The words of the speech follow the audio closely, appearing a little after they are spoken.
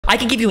I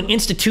can give you an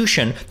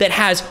institution that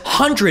has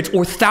hundreds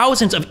or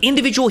thousands of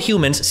individual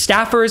humans,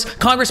 staffers,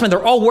 congressmen,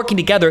 they're all working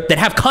together that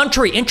have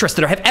contrary interests,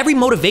 that have every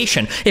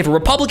motivation. If a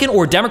Republican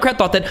or a Democrat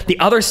thought that the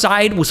other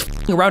side was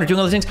f***ing around or doing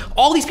other things,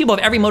 all these people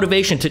have every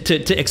motivation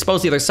to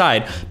expose the other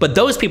side, but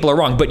those people are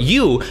wrong. But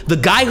you, the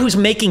guy who's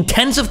making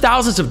tens of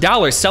thousands of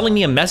dollars selling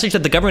me a message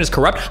that the government is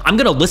corrupt, I'm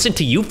gonna listen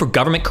to you for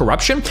government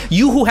corruption?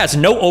 You who has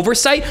no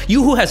oversight,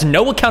 you who has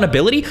no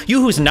accountability,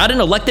 you who's not an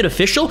elected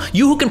official,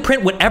 you who can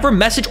print whatever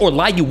message or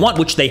lie you want,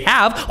 which they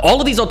have,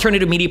 all of these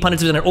alternative media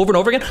pundits have done it over and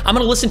over again. I'm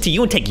gonna listen to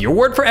you and take your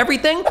word for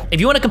everything?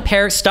 If you wanna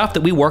compare stuff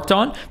that we worked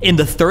on in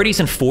the 30s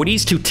and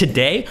 40s to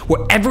today,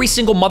 where every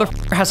single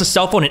motherfucker has a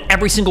cell phone in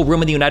every single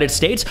room in the United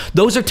States,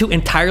 those are two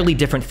entirely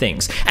different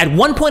things. At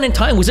one point in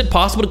time, was it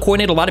possible to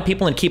coordinate a lot of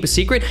people and keep a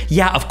secret?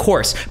 Yeah, of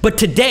course. But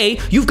today,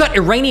 you've got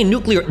Iranian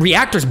nuclear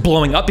reactors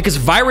blowing up because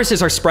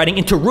viruses are spreading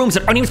into rooms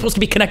that aren't even supposed to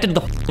be connected to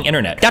the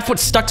internet. That's what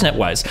Stuxnet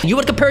was. You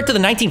would compare it to the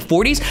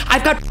 1940s?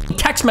 I've got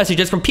text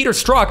messages from Peter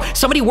Strzok,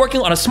 somebody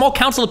working on a small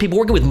council of people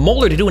working with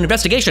Mueller to do an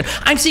investigation.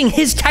 I'm seeing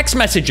his text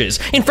messages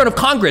in front of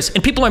Congress,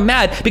 and people are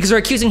mad because they're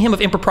accusing him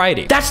of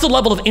impropriety. That's the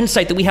level of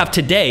insight that we have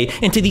today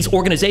into these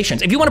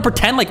organizations. If you want to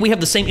pretend like we have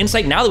the same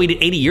insight now that we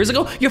did 80 years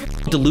ago, you're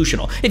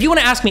delusional. If you want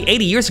to ask me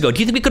 80 years ago, do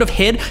you think we could have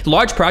hid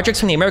large projects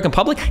from the American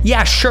public?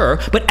 Yeah, sure,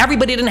 but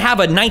everybody didn't have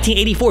a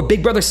 1984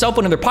 Big Brother cell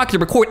phone in their pocket to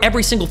record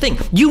every single thing.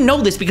 You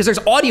know this because there's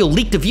audio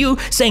leaked of you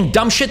saying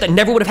dumb shit that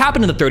never would have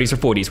happened in the 30s or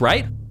 40s,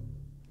 right?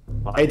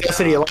 Hey,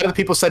 Destiny, a lot of the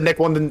people said Nick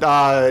won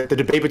the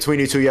debate between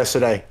you two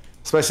yesterday.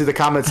 Especially the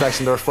comment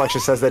section, the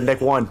reflection says that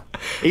Nick won.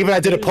 Even I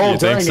did a poll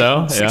during it.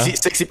 So?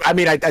 60, I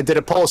mean, I did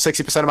a poll,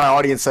 60% of my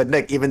audience said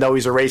Nick, even though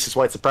he's a racist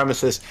white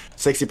supremacist,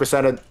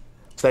 60%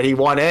 said he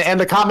won. And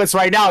the comments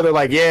right now, they're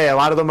like, yeah, a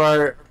lot of them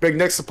are big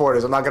Nick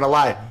supporters. I'm not going to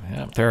lie.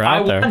 Yeah, they're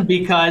out there. I won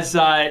because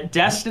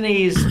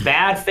Destiny's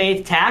bad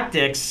faith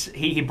tactics,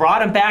 he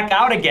brought him back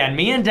out again.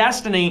 Me and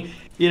Destiny,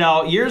 you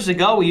know, years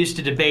ago we used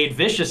to debate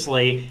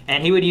viciously,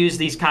 and he would use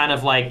these kind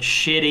of like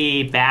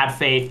shitty bad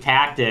faith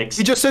tactics.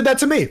 He just said that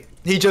to me.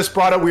 He just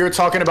brought up, we were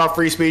talking about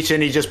free speech,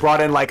 and he just brought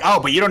in like, oh,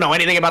 but you don't know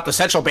anything about the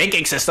central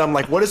banking system.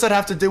 Like, what does that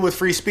have to do with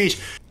free speech?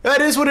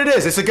 That is what it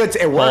is. It's a good,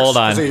 it works. Hold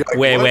on. Like,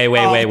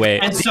 wait.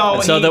 And so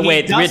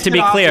to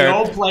be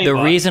clear, the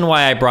reason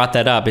why I brought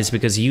that up is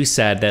because you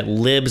said that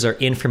libs are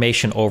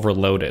information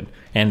overloaded.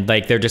 And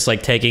like, they're just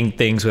like taking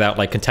things without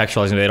like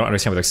contextualizing. They don't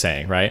understand what they're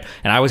saying, right?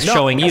 And I was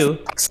showing you,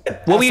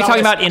 what were you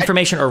talking about?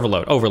 Information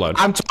overload.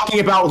 I'm talking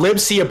about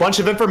libs see a bunch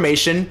of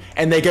information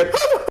and they get,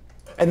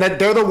 and then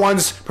they're the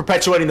ones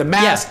perpetuating the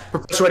mask,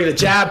 perpetuating the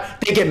jab.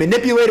 They get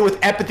manipulated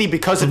with empathy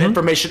because of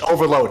information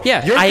overload.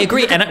 Yeah, I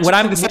agree. And what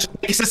I'm... The central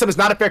banking system is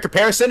not a fair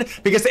comparison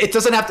because it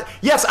doesn't have to...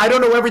 Yes, I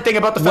don't know everything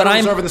about the Federal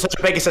Reserve and the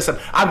central banking system.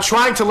 I'm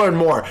trying to learn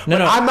more. No,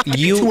 I'm not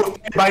too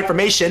offended by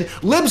information.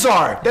 Libs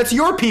are. That's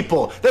your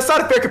people. That's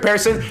not a fair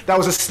comparison. That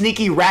was a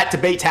sneaky rat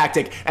debate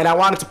tactic, and I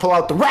wanted to pull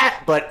out the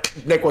rat, but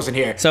Nick wasn't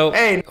here. So,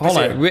 hey, hold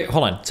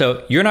on.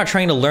 So, you're not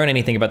trying to learn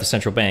anything about the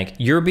central bank.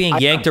 You're being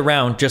yanked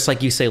around just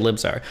like you say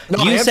libs are.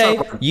 No, that's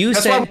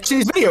why I'm watching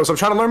these videos. I'm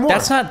trying to learn more.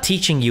 That's not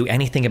teaching you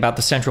anything about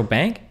the central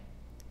bank.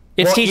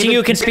 It's teaching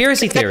you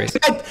conspiracy theories.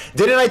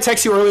 Didn't I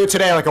text you earlier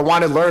today? Like, I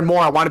want to learn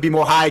more. I want to be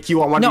more high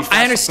IQ. I want to be faster.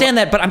 I understand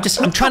that, but I'm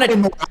trying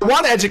to... I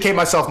want to educate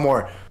myself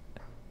more.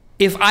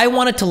 If I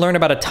wanted to learn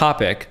about a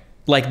topic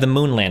like the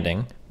moon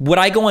landing, would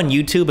I go on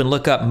YouTube and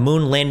look up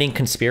moon landing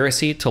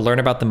conspiracy to learn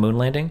about the moon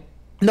landing?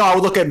 No, I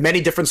would look at many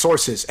different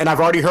sources, and I've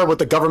already heard what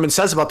the government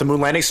says about the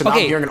moon landing, so now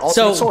I'm hearing an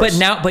alternate source.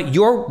 But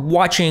you're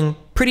watching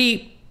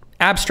pretty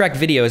abstract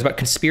videos about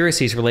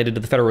conspiracies related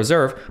to the Federal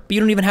Reserve, but you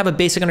don't even have a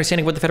basic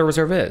understanding of what the Federal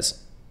Reserve is.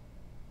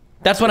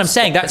 That's what I'm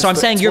saying. So I'm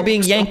saying you're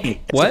being yanked.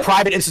 It's a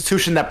private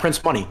institution that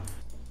prints money.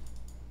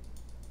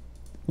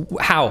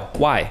 How?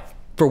 Why?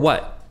 For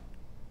what?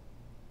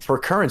 For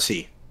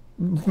currency.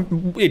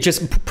 It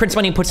just prints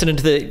money and puts it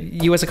into the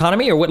U.S.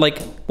 economy, or what?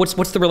 Like, what's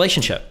the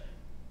relationship?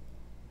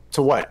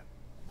 To what?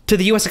 To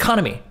the U.S.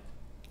 economy.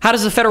 How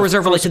does the Federal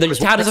Reserve relate to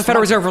the? How does the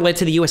Federal Reserve relate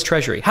to the U.S.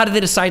 Treasury? How did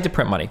they decide to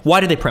print money? Why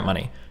did they print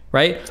money?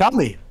 Right? Tell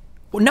me.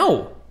 Well,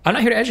 no, I'm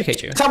not here to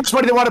educate you. That's how much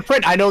money they want to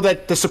print. I know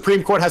that the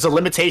Supreme Court has a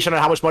limitation on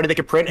how much money they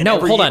can print. No,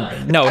 hold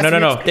on. No.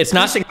 It's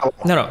not.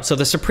 No. So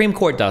the Supreme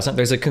Court doesn't.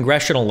 There's a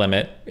congressional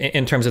limit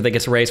in terms of that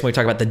gets raised when we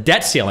talk about the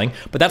debt ceiling,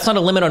 but that's not a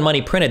limit on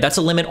money printed. That's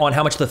a limit on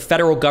how much the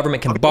federal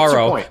government can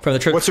borrow from the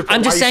Treasury.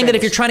 I'm just saying that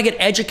if you're trying to get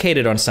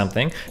educated on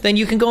something, then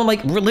you can go and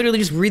like literally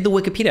just read the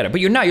Wikipedia.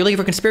 But you're not. You're looking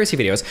for conspiracy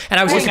videos. And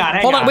I was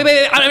hold on.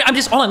 Wait. I'm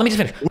just hold on. Let me just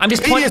finish. I'm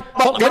just pointing.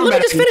 Let me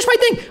just finish my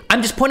thing.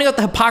 I'm just pointing out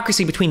the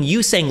hypocrisy between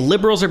you saying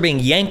liberals are being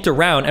yanked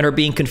around and are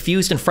being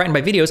confused and frightened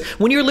by videos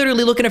when you're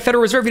literally looking at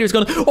Federal Reserve videos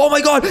going, oh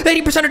my God,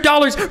 80% of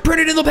dollars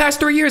printed in the past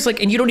 3 years.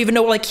 Like, and you don't even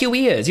know what like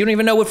QE is. You don't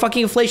even know what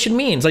fucking inflation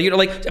means. Like, you're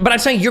like, but I'm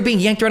saying you're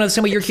being yanked around the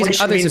same way you're accusing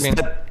others of being.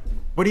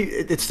 What do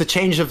you? It's the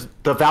change of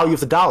the value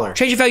of the dollar.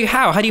 Change of value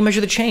how? How do you measure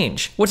the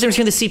change? What's the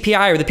difference between the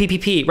CPI or the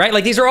PPP? Right?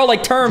 Like these are all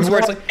like terms where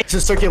it's like it's in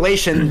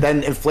circulation,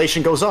 then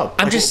inflation goes up.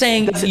 I'm just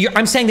saying.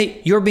 I'm saying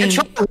that you're being.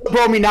 You're trying to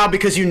liberal me now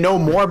because you know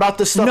more about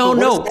this stuff. No.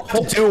 What does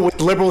that to do with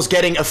liberals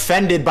getting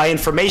offended by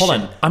information?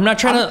 Hold on. I'm not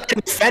trying to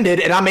get offended,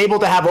 and I'm able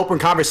to have open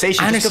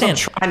conversations. I understand.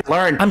 Just I'm trying to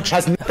learn.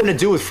 Has nothing to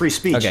do with free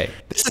speech. Okay.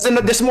 This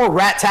is more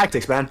rat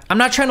tactics, man. I'm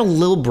not trying to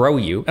lil bro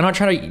you. I'm not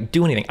trying to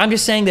do anything. I'm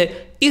just saying that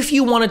if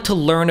you wanted to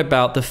learn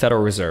about the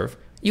Federal Reserve,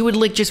 you would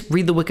like just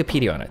read the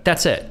Wikipedia on it.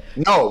 That's it.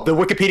 No, the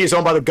Wikipedia is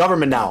owned by the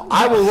government now.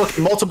 I will look at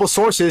multiple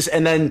sources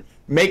and then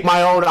make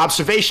my own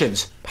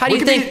observations. How do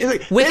you think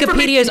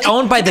Wikipedia is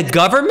owned by the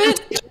government?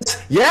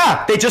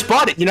 Yeah, they just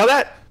bought it. You know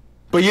that?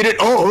 But you didn't.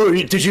 Oh,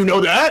 did you know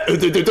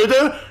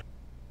that?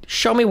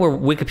 Show me where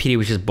Wikipedia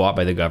was just bought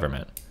by the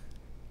government.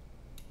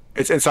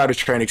 It's insider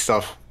trading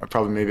stuff.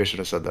 Maybe I should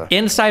have said that.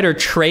 Insider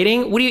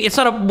trading? What do you? It's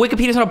not a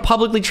Wikipedia's not a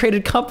publicly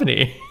traded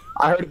company.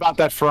 I heard about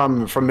that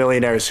from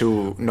millionaires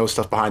who know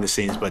stuff behind the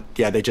scenes, but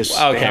yeah, they just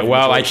okay.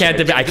 Well, I can't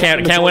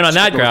win on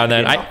that ground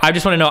then. I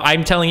just want to know.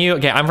 I'm telling you.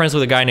 Okay, I'm friends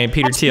with a guy named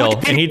Peter Thiel,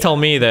 and he told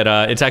me that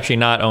it's actually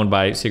not owned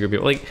by secret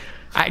people. Like,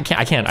 I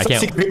can't.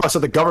 Secret people, so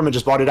the government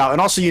just bought it out,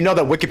 and also you know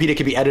that Wikipedia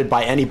can be edited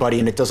by anybody,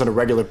 and it does on a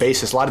regular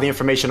basis. A lot of the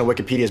information on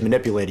Wikipedia is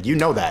manipulated. You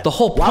know that. The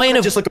whole point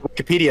of just look at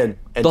Wikipedia.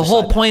 The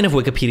whole point of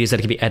Wikipedia is that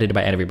it can be edited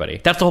by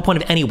everybody. That's the whole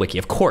point of any wiki,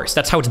 of course.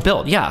 That's how it's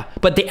built. Yeah,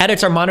 but the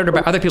edits are monitored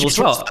by other people as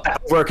well.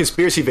 For a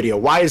conspiracy video,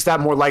 why is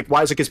that more like?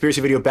 Why is a conspiracy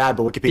video bad,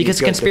 but Wikipedia?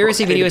 Because a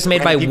conspiracy video is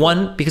made by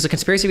one. Because a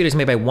conspiracy video is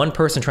made by one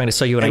person trying to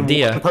sell you an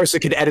idea. One person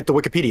could edit the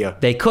Wikipedia.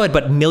 They could,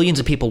 but millions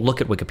of people look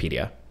at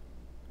Wikipedia.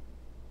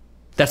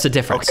 That's the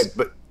difference. Okay,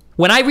 but.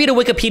 When I read a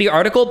Wikipedia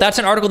article, that's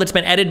an article that's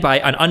been edited by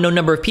an unknown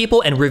number of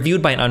people and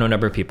reviewed by an unknown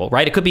number of people,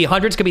 right? It could be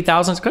hundreds, could be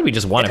thousands, it could be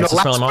just one. And the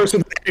last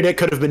person who edited it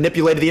could have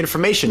manipulated the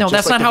information. No,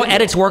 that's not how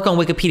edits work on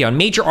Wikipedia. On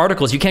major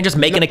articles, you can't just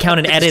make an account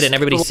and edit and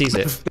everybody sees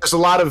it. There's a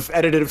lot of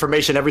edited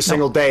information every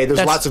single day.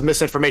 There's lots of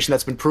misinformation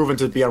that's been proven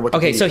to be on Wikipedia.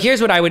 Okay, so here's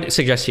what I would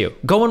suggest to you.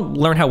 Go and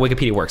learn how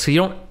Wikipedia works. So you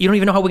don't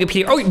even know how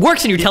Wikipedia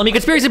works, and you're telling me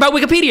conspiracy about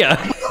Wikipedia.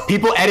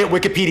 People edit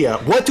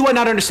Wikipedia. What do I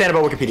not understand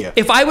about Wikipedia?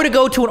 If I were to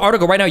go to an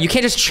article right now, you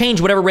can't just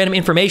change whatever random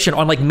information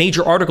on like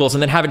major articles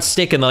and then have it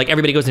stick and like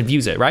everybody goes and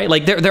views it, right?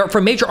 Like they're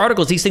for major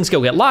articles, these things get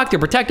locked, they're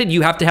protected.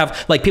 You have to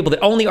have like people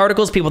that own the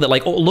articles, people that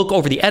like look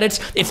over the edits.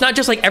 It's not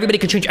just like everybody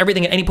can change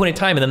everything at any point in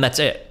time and then that's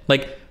it.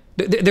 Like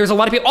there's a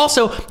lot of people.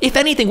 Also, if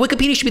anything,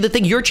 Wikipedia should be the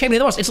thing you're championing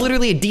the most. It's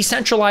literally a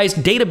decentralized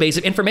database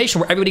of information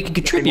where everybody can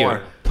contribute.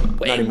 Not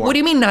anymore. What do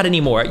you mean not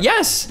anymore?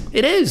 Yes,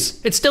 it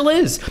is. It still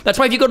is. That's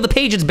why if you go to the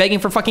page, it's begging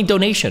for fucking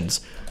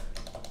donations.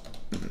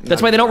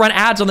 That's why they don't run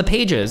ads on the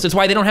pages. That's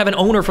why they don't have an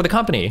owner for the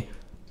company.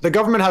 The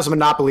government has a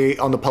monopoly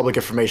on the public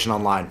information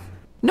online.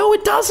 No,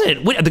 it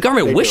doesn't. The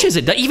government wishes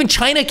it. Even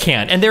China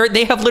can't, and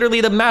they have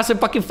literally the massive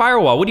fucking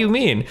firewall. What do you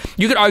mean?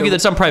 You could argue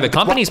that some private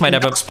companies might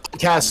have a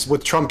podcasts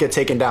with Trump get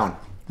taken down.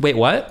 Wait,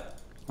 what?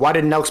 Why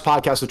did Nelk's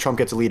podcast with Trump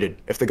get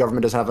deleted if the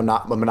government doesn't have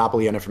a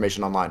monopoly on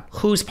information online?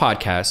 Whose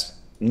podcast?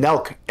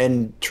 Nelk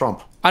and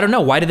Trump. I don't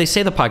know. Why did they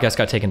say the podcast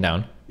got taken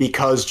down?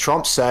 Because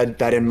Trump said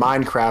that in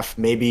Minecraft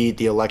maybe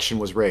the election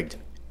was rigged.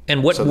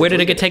 And where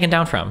did it get taken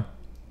down from?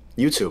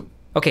 YouTube.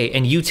 Okay,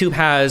 and YouTube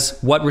has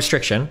what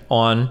restriction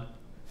on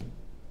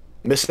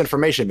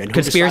misinformation and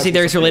conspiracy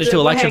theories related to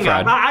election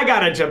fraud? I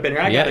gotta jump in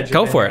here.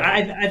 Go for it.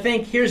 I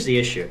think here's the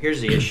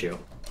issue.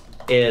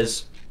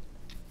 Is,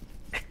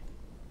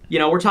 you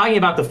know, we're talking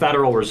about the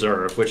Federal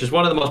Reserve, which is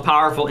one of the most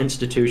powerful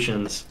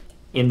institutions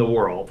in the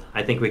world.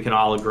 I think we can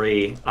all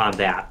agree on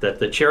that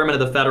the chairman of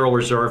the Federal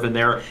Reserve and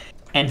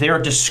their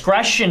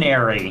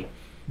discretionary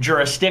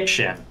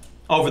jurisdiction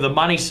over the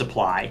money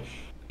supply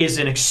is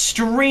an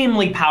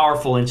extremely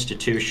powerful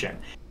institution.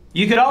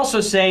 You could also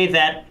say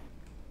that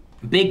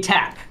big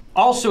tech,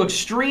 also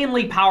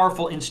extremely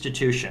powerful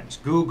institutions,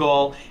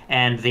 Google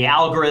and the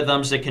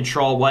algorithms that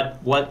control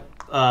what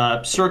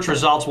search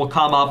results will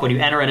come up when you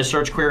enter in a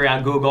search query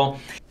on Google.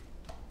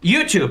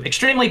 YouTube,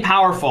 extremely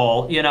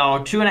powerful,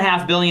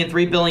 2.5 billion,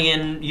 3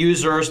 billion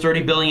users,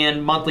 30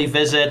 billion monthly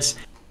visits.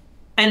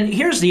 And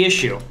here's the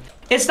issue.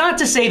 It's not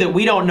to say that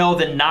we don't know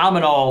the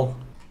nominal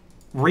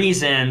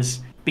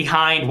reasons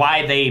behind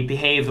why they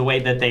behave the way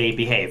that they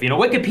behave.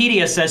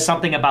 Wikipedia says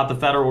something about the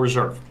Federal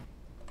Reserve.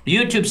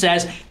 YouTube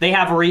says they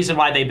have a reason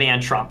why they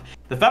banned Trump.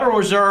 The Federal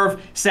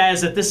Reserve says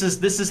that this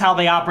is how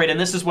they operate and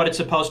this is what it's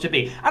supposed to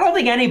be. I don't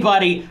think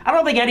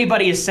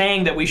anybody is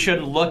saying that we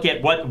shouldn't look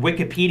at what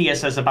Wikipedia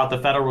says about the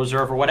Federal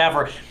Reserve or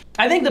whatever.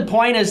 I think the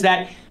point is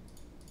that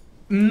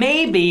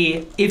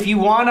maybe if you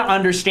want to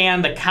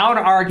understand the counter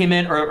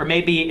argument, or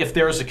maybe if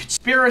there's a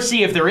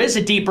conspiracy, if there is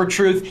a deeper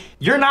truth,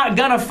 you're not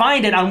gonna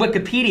find it on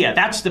Wikipedia.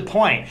 That's the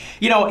point.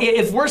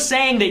 If we're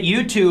saying that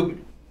YouTube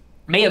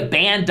may have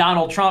banned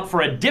Donald Trump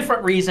for a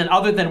different reason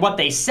other than what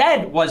they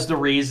said was the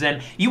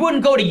reason, you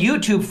wouldn't go to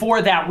YouTube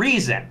for that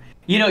reason.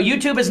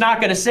 YouTube is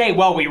not going to say,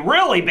 well, we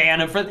really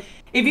banned him for...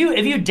 If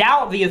you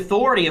doubt the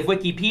authority of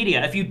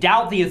Wikipedia, if you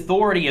doubt the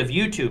authority of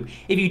YouTube,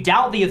 if you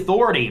doubt the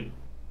authority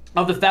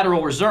of the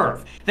Federal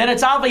Reserve, then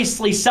it's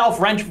obviously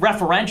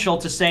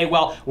self-referential to say,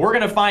 well, we're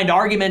going to find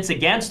arguments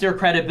against their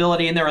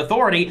credibility and their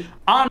authority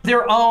on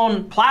their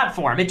own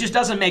platform. It just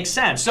doesn't make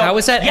sense. So how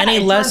is that any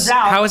less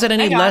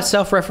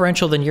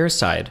self-referential than your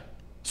side?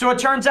 So it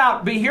turns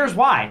out, but here's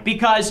why.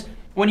 Because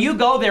when you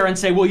go there and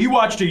say, well, you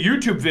watched a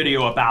YouTube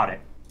video about it,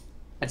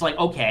 it's like,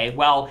 okay,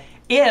 well,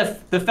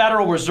 if the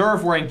Federal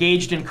Reserve were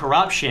engaged in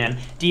corruption,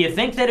 do you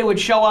think that it would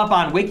show up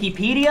on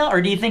Wikipedia,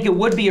 or do you think it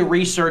would be a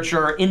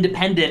researcher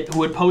independent who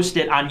would post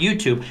it on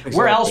YouTube? Exactly.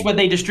 Where else would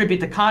they distribute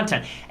the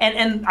content?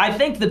 And I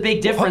think the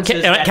big difference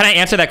is that, can I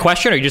answer that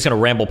question, or are you just going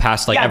to ramble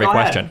past like every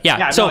question?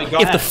 So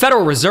if the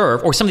Federal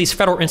Reserve or some of these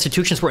federal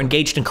institutions were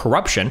engaged in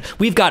corruption,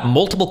 we've got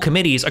multiple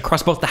committees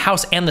across both the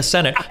House and the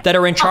Senate that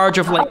are in charge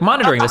of like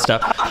monitoring this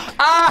stuff.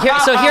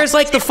 So here's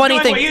like the funny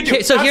thing.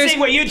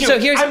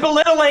 I'm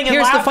belittling and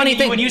laughing at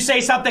you when you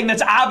say something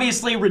that's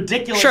obviously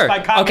ridiculous by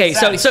common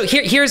sense. So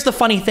here's the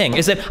funny thing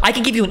is that I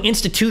can give you an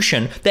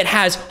institution that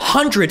has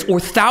hundreds or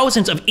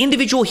thousands of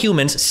individual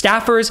humans,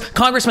 staffers,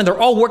 congressmen, they're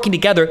all working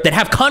together that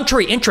have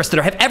contrary interests,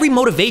 that have every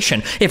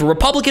motivation. If a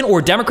Republican or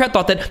a Democrat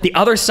thought that the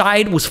other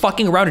side was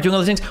fucking around or doing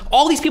other things,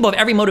 all these people have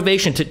every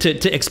motivation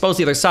to expose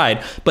the other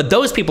side, but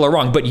those people are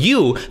wrong. But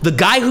you, the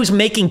guy who's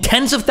making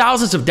tens of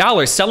thousands of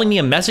dollars selling me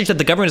a message that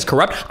the government is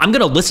corrupt, I'm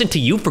gonna listen to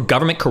you for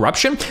government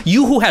corruption?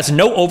 You who has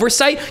no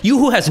oversight, you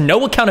who has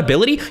no accountability,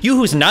 you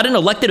who's not an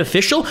elected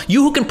official,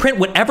 you who can print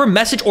whatever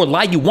message or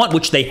lie you want,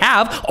 which they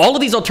have, all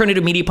of these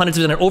alternative media pundits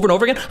have done it over and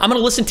over again. I'm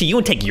gonna listen to you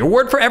and take your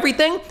word for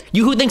everything?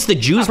 You who thinks the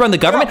Jews run the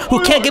government,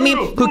 who can't give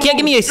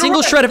me a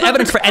single shred of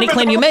evidence for any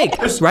claim you make,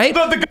 right?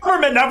 The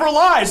government never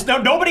lies.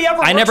 No, nobody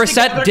ever. I never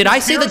said. Did I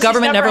say the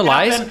government never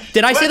lies?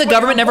 Did I say the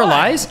government never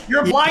lies?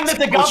 You're implying that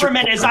the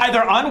government is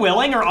either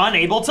unwilling or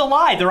unable to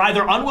lie. They're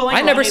either unwilling.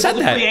 I never said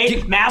that.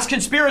 Create mass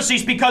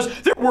conspiracies because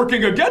they're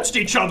working against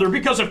each other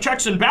because of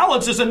checks and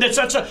balances, and it's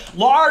such a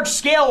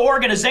large-scale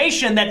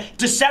organization that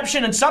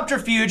deception and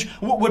subterfuge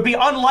would be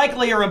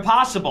unlikely or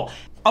impossible.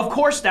 Of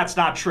course that's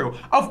not true.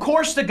 Of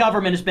course the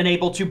government has been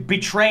able to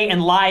betray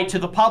and lie to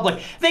the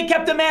public. They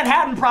kept the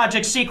Manhattan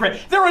Project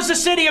secret. There was a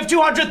city of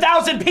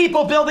 200,000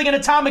 people building an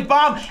atomic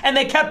bomb, and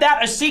they kept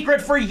that a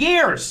secret for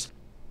years.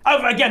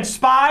 Against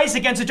spies,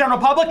 against the general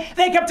public,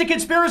 they kept a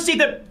conspiracy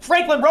that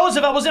Franklin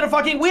Roosevelt was in a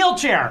fucking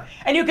wheelchair.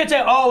 And you could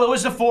say, oh, it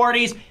was the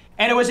 40s,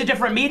 and it was a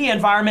different media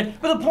environment.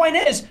 But the point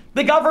is,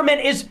 the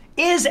government is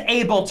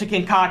able to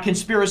concoct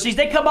conspiracies.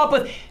 They come up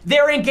with,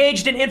 they're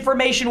engaged in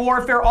information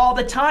warfare all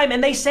the time,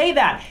 and they say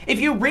that. If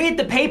you read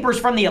the papers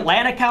from the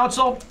Atlantic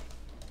Council,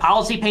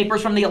 policy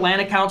papers from the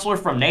Atlantic Council or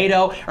from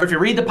NATO, or if you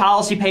read the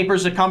policy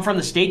papers that come from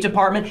the State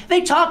Department,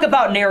 they talk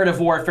about narrative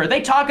warfare.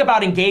 They talk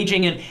about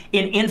engaging in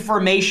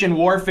information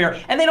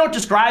warfare, and they don't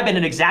describe it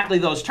in exactly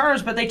those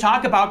terms, but they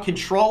talk about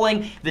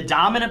controlling the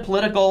dominant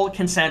political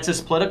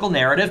consensus, political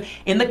narrative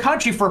in the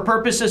country for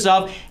purposes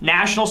of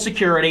national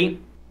security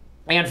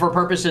and for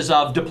purposes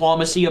of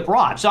diplomacy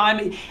abroad. So I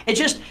mean, it's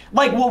just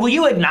like, well, will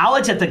you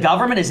acknowledge that the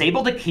government is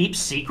able to keep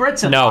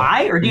secrets and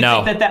lie, or do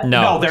you think that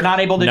no, they're not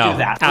able to do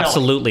that?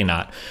 Absolutely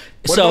not.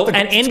 So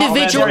an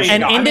individual, how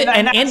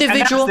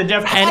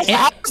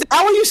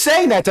are you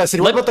saying that,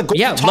 Dustin? What about the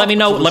let me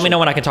know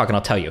when I can talk, and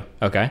I'll tell you.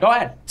 Okay. Go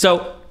ahead.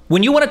 So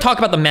when you want to talk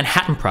about the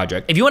Manhattan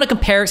Project, if you want to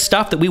compare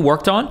stuff that we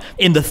worked on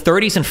in the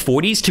 30s and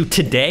 40s to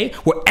today,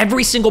 where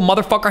every single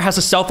motherfucker has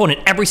a cell phone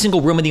in every single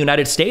room in the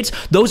United States,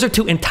 those are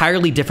two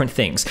entirely different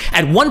things.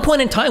 At one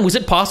point in time, was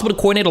it possible to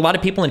coordinate a lot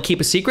of people and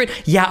keep a secret?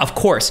 Yeah, of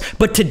course.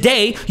 But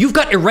today, you've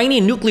got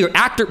Iranian nuclear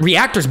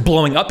reactors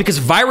blowing up because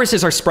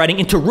viruses are spreading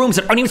into rooms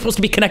that aren't even supposed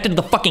to be connected to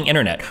the fucking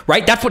internet,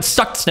 right? That's what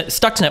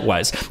Stuxnet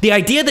was. The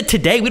idea that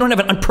today we don't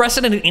have an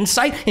unprecedented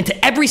insight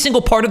into every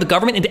single part of the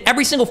government, into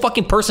every single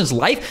fucking person's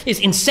life is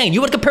insane. You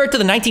want to compare it to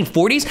the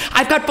 1940s?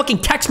 I've got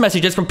fucking text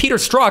messages from Peter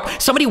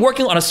Strzok, somebody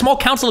working on a small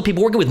council of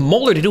people working with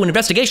Mueller to do an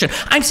investigation.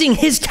 I'm seeing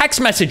his text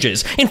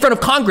messages in front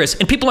of Congress,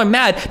 and people are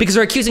mad because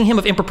they're accusing him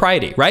of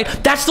impropriety, right?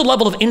 That's the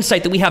level of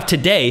insight that we have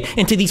today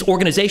into these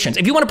organizations.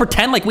 If you want to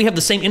pretend like we have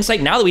the same insight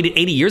now that we did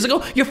 80 years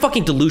ago, you're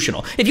fucking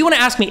delusional. If you want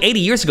to ask me 80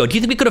 years ago, do you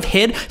think we could have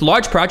hid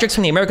large projects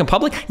from the American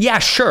public? Yeah,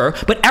 sure,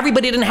 but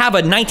everybody didn't have a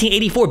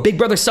 1984 Big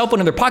Brother cell phone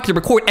in their pocket to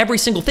record every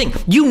single thing.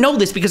 You know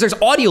this because there's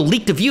audio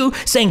leaked of you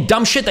saying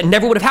dumb shit that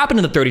never would have happened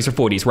in the 30s or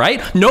 40s,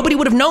 right? Nobody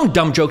would have known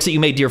dumb jokes that you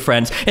made to your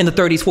friends in the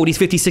 30s, 40s,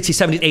 50s,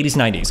 60s, 70s, 80s,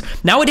 90s.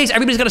 Nowadays,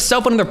 everybody's got a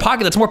cell phone in their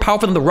pocket that's more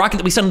powerful than the rocket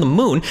that we sent on the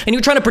moon, and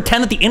you're trying to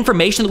pretend that the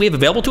information that we have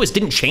available to us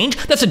didn't change?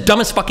 That's the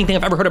dumbest fucking thing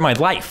I've ever heard in my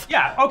life.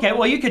 Yeah, okay,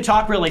 well, you could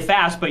talk really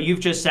fast, but you've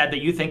just said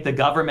that you think the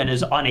government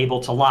is unable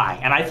to lie,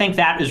 and I think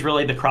that is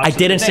really the crux of the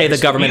didn't say the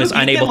government is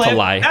unable to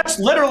lie. That's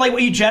literally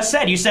what you just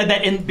said. You said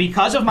that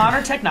because of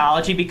modern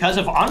technology, because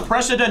of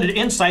unprecedented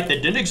insight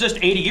that didn't exist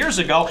 80 years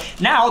ago,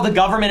 now the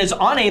government is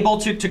unable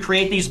to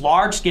create these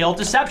large-scale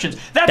deceptions.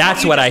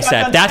 That's what I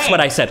said. That's what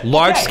I said.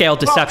 Large-scale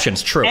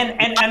deceptions, true.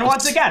 And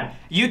once again,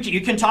 you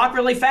can talk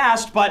really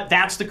fast, but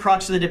that's the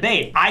crux of the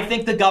debate. I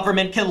think the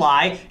government can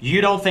lie.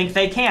 You don't think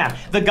they can.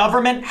 The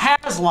government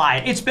has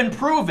lied. It's been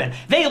proven.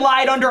 They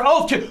lied under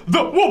oath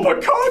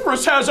but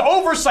Congress has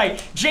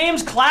oversight.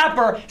 James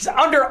Clapper is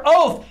under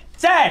oath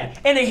said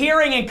in a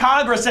hearing in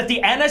Congress that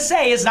the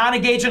NSA is not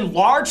engaged in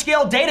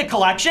large-scale data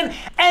collection,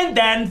 and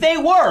then they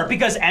were,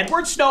 because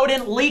Edward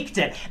Snowden leaked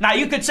it. Now,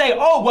 you could say,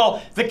 oh,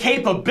 well, the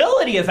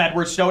capability of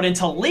Edward Snowden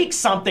to leak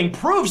something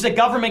proves the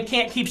government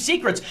can't keep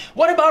secrets.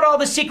 What about all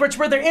the secrets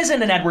where there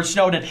isn't an Edward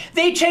Snowden?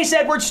 They chase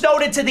Edward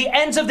Snowden to the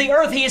ends of the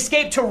earth. He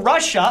escaped to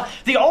Russia,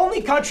 the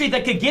only country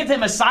that could give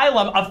him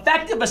asylum,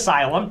 effective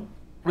asylum,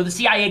 where the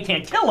CIA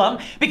can't kill him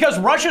because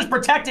Russia's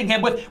protecting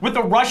him with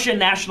the Russian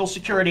national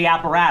security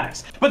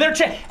apparatus. But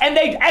and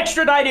they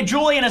extradited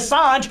Julian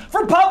Assange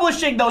for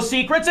publishing those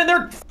secrets, and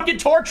they're fucking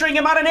torturing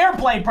him on an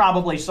airplane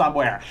probably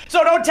somewhere.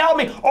 So don't tell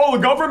me, oh,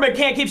 the government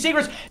can't keep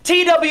secrets.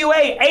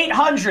 TWA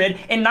 800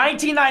 in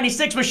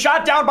 1996 was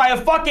shot down by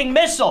a fucking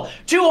missile.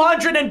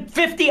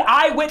 250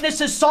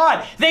 eyewitnesses saw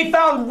it. They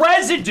found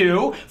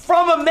residue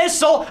from a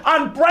missile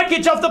on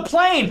wreckage of the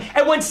plane.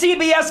 And when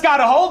CBS got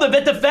a hold of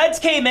it, the feds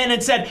came in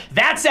and said,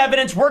 that's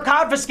evidence, we're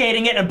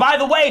confiscating it, and by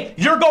the way,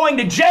 you're going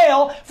to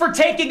jail for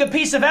taking a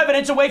piece of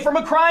evidence away from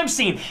a crime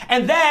scene.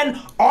 And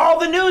then all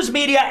the news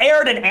media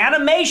aired an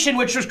animation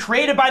which was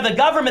created by the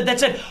government that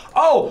said,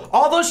 oh,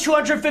 all those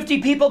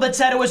 250 people that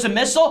said it was a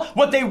missile,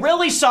 what they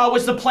really saw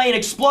was the plane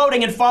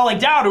exploding and falling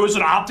down. It was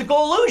an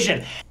optical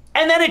illusion.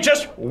 And then it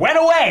just went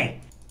away.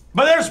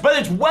 But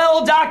it's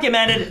well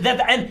documented that,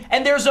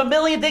 and there's a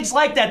million things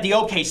like that. The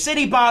OK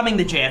City bombing,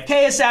 the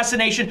JFK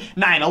assassination,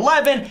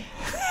 9/11,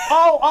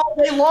 all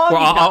day long.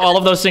 Well, all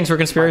of those things were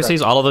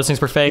conspiracies. All of those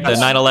things were fake. The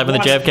 9/11, the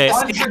JFK.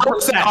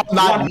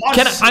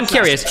 I'm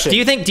curious. Do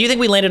you think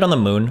we landed on the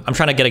moon? I'm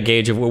trying to get a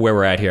gauge of where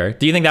we're at here.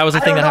 Do you think that was the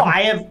thing that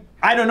happened?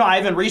 I don't know. I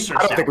haven't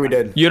researched. I don't think we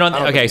did. You don't.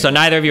 Okay, so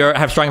neither of you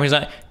have strong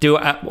opinions.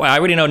 I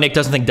already know Nick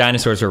doesn't think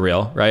dinosaurs are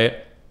real, right?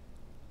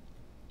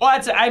 Well, I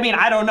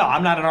don't know.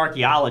 I'm not an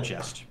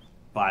archaeologist.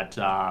 But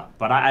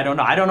I don't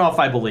know. I don't know if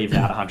I believe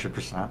that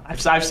 100%.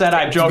 I've said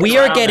I've joked. We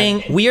are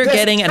getting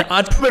an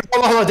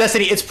hold on,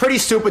 Destiny. It's pretty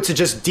stupid to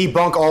just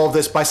debunk all of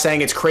this by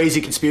saying it's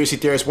crazy conspiracy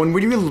theorists. When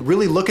we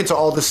really look into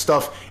all this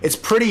stuff, it's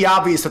pretty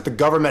obvious that the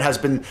government has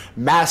been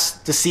mass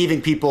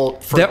deceiving people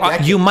for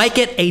decades. You might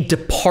get a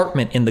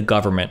department in the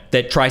government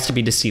that tries to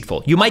be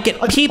deceitful. You might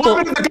get people.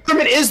 The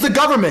government is the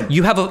government.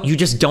 You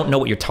just don't know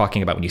what you're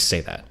talking about when you say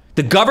that.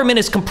 The government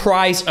is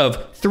comprised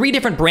of 3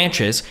 different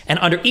branches, and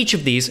under each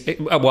of these,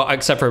 well,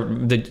 except for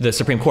the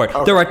Supreme Court,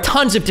 there are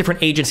tons of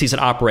different agencies that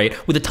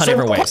operate with a ton of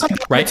different ways,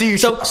 right?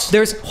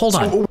 Hold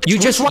on.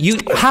 You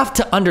have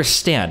to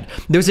understand,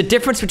 there's a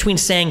difference between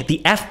saying the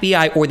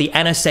FBI or the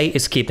NSA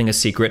is keeping a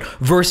secret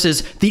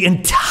versus the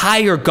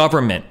entire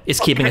government is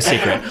keeping a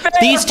secret.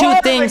 These two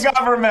things.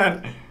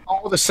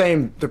 All the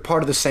same. They're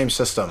part of the same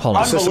system. Hold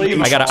on.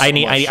 I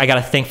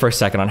gotta think for a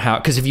second on how,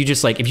 because if you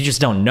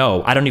just don't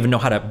know, I don't even know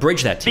how to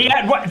bridge that to you.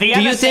 The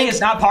NSA is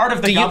not part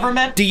of the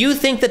government? Do you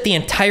think that the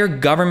entire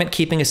government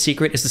keeping a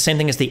secret is the same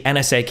thing as the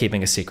NSA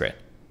keeping a secret?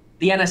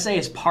 The NSA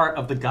is part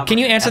of the government. Can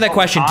you answer that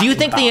question? Do you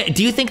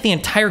think the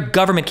entire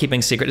government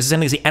keeping a secret is the same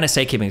thing as the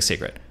NSA keeping a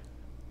secret?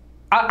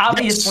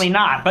 Obviously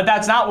not, but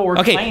that's not what we're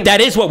claiming. Okay, that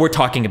is what we're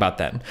talking about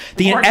then.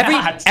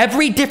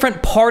 Every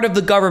different part of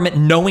the government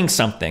knowing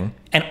something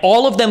and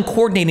all of them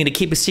coordinating to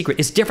keep a secret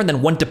is different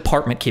than one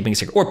department keeping a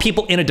secret or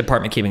people in a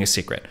department keeping a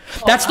secret.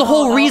 That's the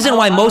whole reason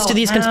why most of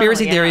these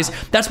conspiracy theories,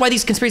 that's why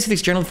these conspiracy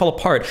theories generally fall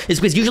apart,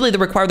 is because usually they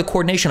require the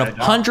coordination of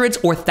hundreds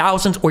or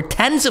thousands or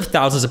tens of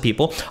thousands of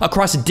people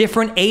across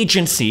different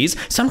agencies,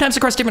 sometimes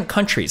across different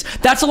countries.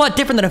 That's a lot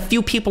different than a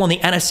few people in the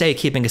NSA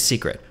keeping a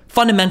secret.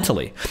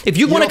 Fundamentally, if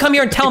you want to come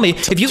here and tell me,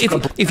 if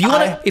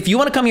you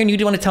want to come here and you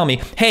do want to tell me,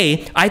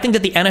 hey, I think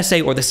that the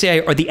NSA or the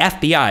CIA or the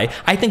FBI,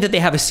 I think that they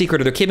have a secret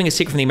or they're keeping a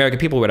secret from the American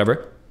people or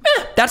whatever,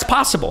 that's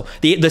possible.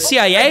 The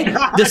CIA,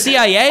 the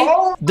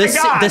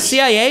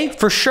CIA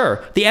for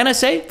sure, the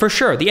NSA for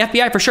sure, the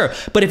FBI for sure.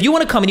 But if you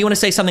want to come and you want to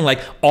say something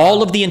like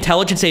all of the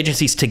intelligence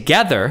agencies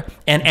together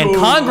and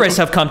Congress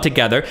have come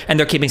together and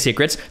they're keeping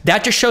secrets,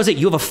 that just shows that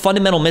you have a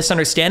fundamental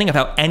misunderstanding of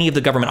how any of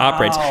the government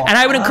operates. And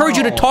I would encourage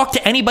you to talk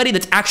to anybody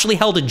that's actually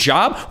held a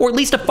job or at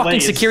least a fucking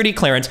security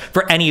clearance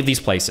for any of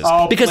these places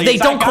because they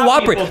don't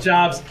cooperate.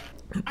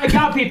 I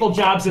got people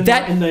jobs in the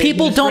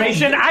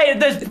administration.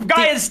 The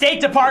guy in the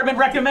State Department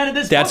recommended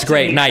this. That's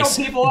great, nice.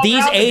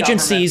 These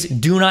agencies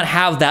do not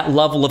have that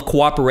level of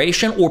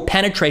cooperation or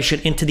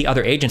penetration into the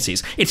other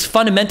agencies. It's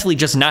fundamentally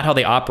just not how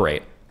they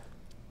operate.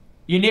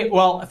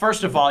 Well,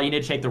 first of all, you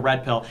need to take the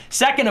red pill.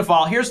 Second of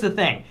all, here's the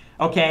thing.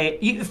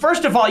 Okay,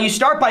 first of all, you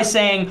start by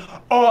saying,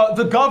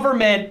 the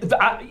government.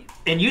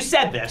 And you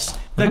said this,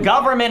 the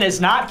government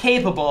is not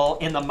capable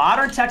in the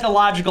modern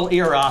technological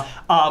era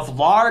of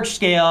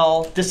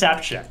large-scale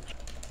deception.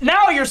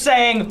 Now you're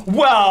saying,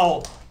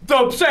 well,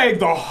 saying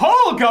the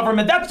whole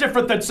government, that's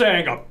different than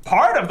saying a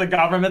part of the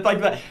government,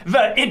 like the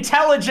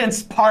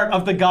intelligence part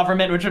of the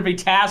government, which would be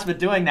tasked with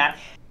doing that.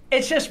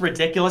 It's just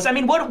ridiculous. I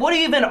mean, what are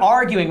you even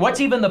arguing? What's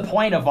even the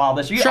point of all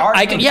this? Are you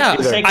arguing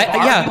for the sake of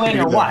arguing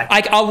or what?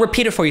 I'll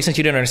repeat it for you since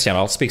you didn't understand.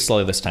 I'll speak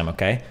slowly this time,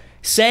 okay?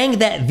 Saying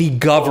that the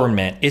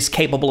government is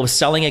capable of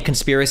selling a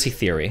conspiracy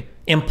theory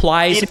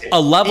implies a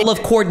level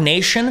of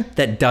coordination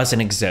that doesn't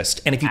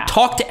exist. And if you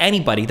talk to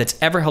anybody that's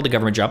ever held a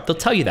government job, they'll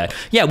tell you that.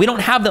 Yeah, we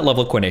don't have that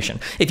level of coordination.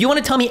 If you want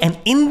to tell me an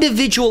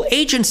individual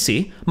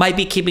agency might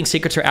be keeping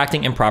secrets or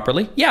acting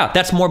improperly, yeah,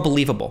 that's more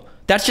believable.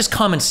 That's just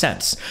common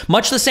sense.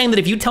 Much the same that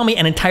if you tell me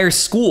an entire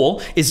school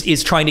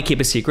is trying to keep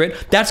a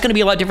secret, that's going to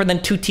be a lot different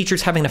than two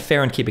teachers having an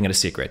affair and keeping it a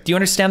secret. Do you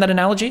understand that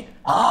analogy?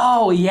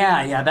 Oh,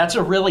 yeah. That's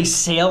a really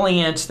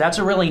salient, that's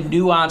a really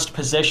nuanced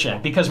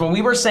position. Because when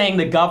we were saying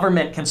the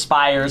government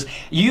conspires,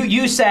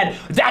 you said,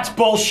 that's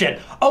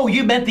bullshit. Oh,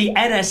 you meant the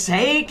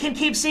NSA can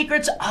keep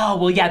secrets? Oh,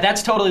 well, yeah,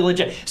 that's totally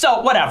legit.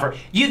 So, whatever.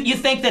 You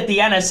think that the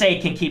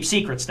NSA can keep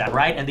secrets then,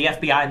 right? And the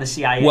FBI and the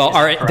CIA? Well,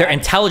 they're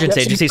intelligence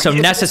agencies, so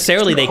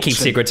necessarily they keep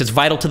secrets. It's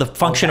vital to the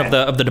function of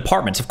the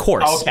departments, of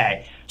course.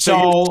 Okay.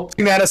 So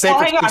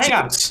hang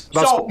on.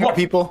 So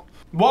people.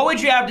 What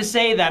would you have to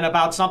say then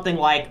about something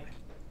like,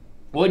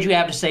 what would you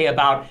have to say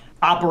about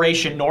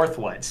Operation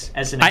Northwoods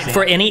as an example?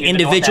 For any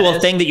individual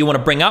thing that you want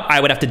to bring up, I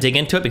would have to dig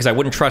into it because I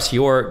wouldn't trust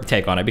your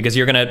take on it because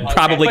you're going to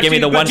probably give me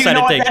the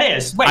one-sided take. That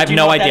is? Wait, I have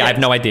no idea. I have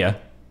no idea.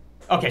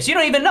 Okay, so you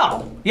don't even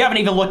know. You haven't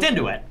even looked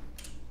into it,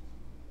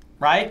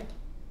 right?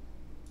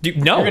 Do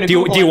you want to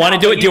do it? Do you want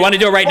to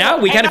do it right now?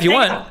 We can if you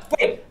want.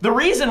 Wait, the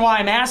reason why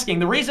I'm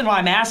asking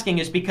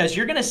is because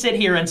you're going to sit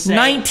here and say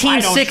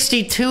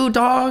 1962,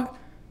 dog.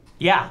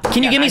 Yeah.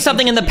 Can you give me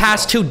something in the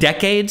past 2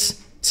 decades?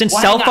 Since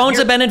cell phones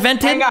have been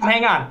invented?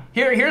 Hang on.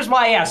 Here's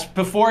my ask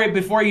before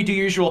you do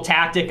your usual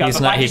tactic of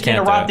if I just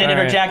interrupt and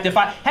interject.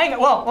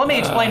 Well, let me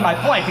explain my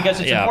point because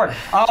it's important.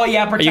 Oh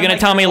yeah, are you gonna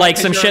tell me like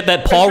some shit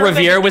that Paul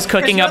Revere was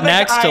cooking up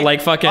next to like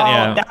fucking?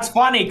 Oh, that's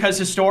funny because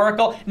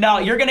historical. No,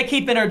 you're gonna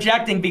keep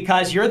interjecting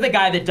because you're the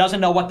guy that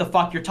doesn't know what the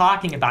fuck you're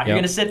talking about. You're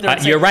gonna sit there.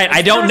 And say, you're right.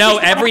 I don't know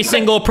every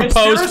single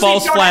proposed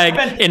false flag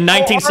in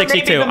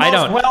 1962. I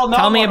don't.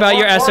 Tell me about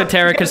your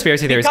esoteric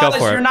conspiracy theories. Go for it.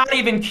 Because you're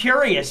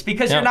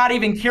not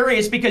even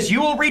curious. Because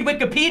you will read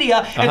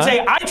Wikipedia and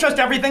say, I trust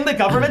everything the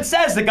government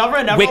says. The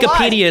government never lies.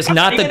 Wikipedia is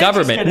not the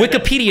government.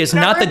 Wikipedia is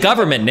not the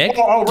government, Nick.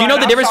 Do you know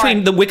the difference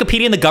between the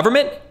Wikipedia and the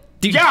government?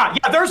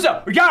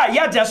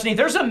 Destiny.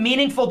 There's a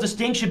meaningful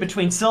distinction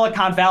between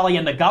Silicon Valley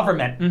and the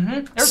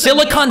government.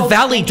 Silicon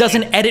Valley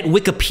doesn't edit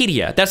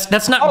Wikipedia.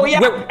 That's not. Oh yeah,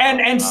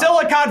 and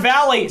Silicon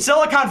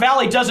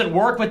Valley doesn't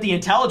work with the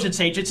intelligence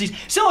agencies.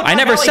 I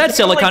never said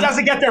Silicon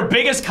doesn't get their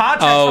biggest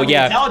contracts. Oh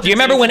yeah. Do you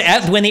remember when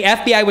the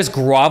FBI was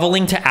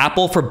groveling to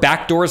Apple for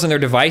backdoors in their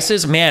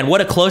devices? Man,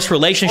 what a close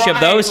relationship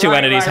those two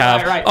entities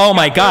have. Right. Oh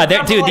my God,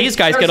 dude, these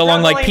guys get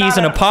along like peas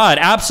in a pod.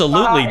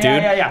 Absolutely,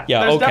 dude. Yeah.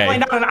 There's definitely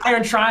not an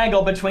iron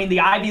triangle between the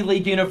Ivy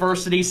League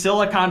universities,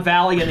 Silicon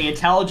Valley, and the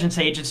intelligence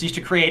agencies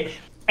to create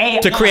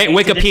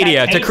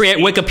Wikipedia.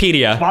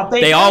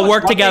 They all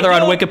work together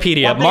on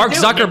Wikipedia. Mark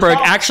Zuckerberg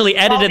actually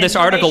edited this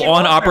article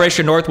on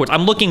Operation Northwoods.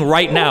 I'm looking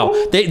right now.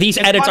 These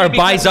edits are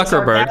by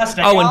Zuckerberg.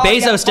 Oh, and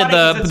Bezos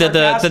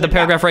did the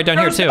paragraph right down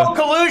here too. There's no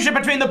collusion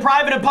between the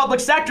private and public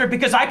sector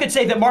because I could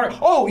say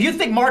that you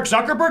think Mark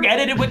Zuckerberg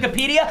edited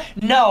Wikipedia?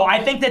 No,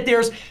 I think that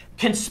there's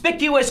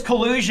conspicuous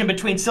collusion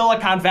between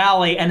Silicon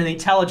Valley and the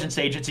intelligence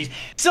agencies.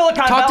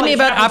 Talk to me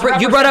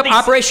about you brought up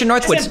Operation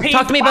Northwoods.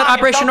 Talk to me about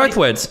Operation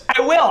Northwoods.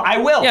 I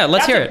will. Yeah,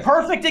 let's hear it. That's a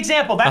perfect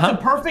example. That's a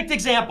perfect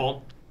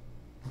example.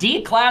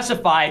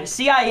 Declassified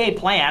CIA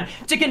plan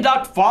to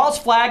conduct false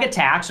flag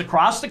attacks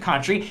across the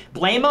country,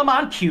 blame them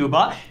on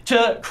Cuba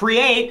to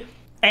create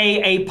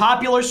a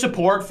popular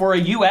support for a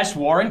U.S.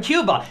 war in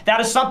Cuba. That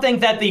is something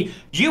that the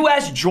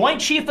U.S. Joint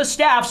Chief of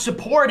Staff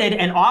supported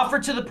and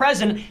offered to the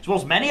president, as well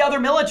as many other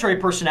military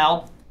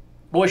personnel,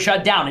 was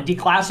shut down and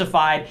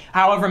declassified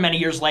however many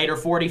years later,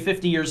 40,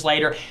 50 years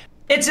later.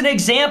 It's an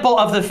example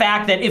of the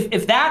fact that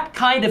if that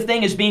kind of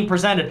thing is being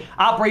presented,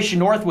 Operation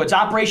Northwoods,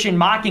 Operation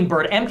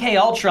Mockingbird, MK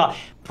Ultra,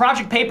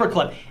 Project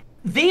Paperclip,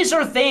 these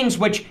are things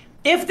which,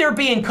 if they're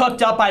being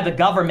cooked up by the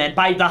government,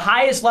 by the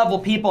highest level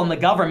people in the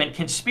government,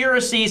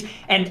 conspiracies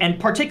and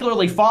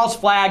particularly false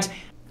flags,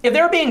 if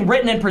they're being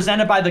written and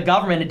presented by the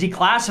government and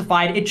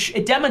declassified,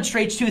 it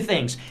demonstrates 2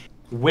 things: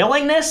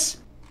 willingness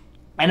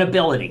and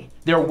ability.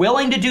 They're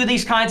willing to do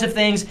these kinds of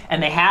things,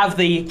 and they have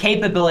the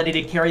capability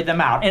to carry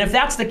them out. And if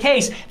that's the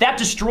case, that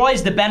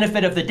destroys the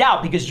benefit of the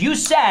doubt, because you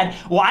said,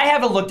 well, I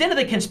haven't looked into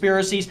the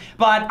conspiracies,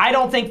 but I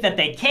don't think that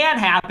they can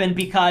happen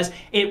because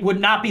it would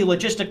not be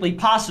logistically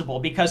possible,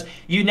 because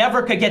you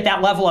never could get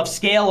that level of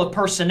scale of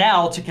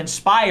personnel to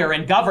conspire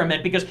in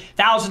government, because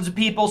thousands of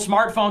people,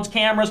 smartphones,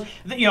 cameras,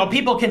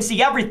 people can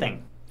see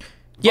everything.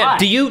 Yeah,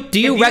 do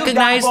you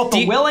recognize both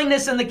the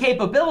willingness and the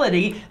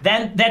capability?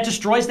 Then that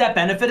destroys that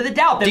benefit of the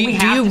doubt. Do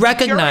you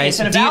recognize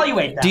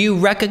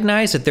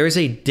that there's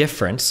a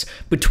difference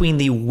between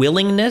the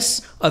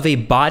willingness of a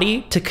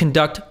body to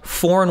conduct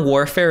foreign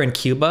warfare in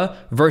Cuba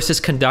versus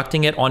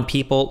conducting it on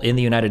people in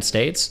the United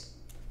States?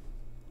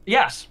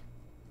 Yes.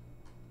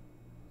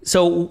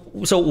 So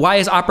why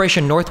is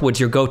Operation Northwoods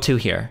your go-to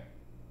here?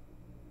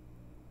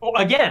 Well,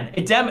 again,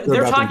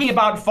 they're talking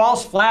about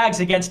false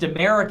flags against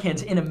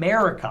Americans in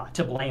America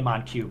to blame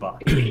on Cuba.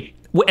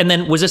 And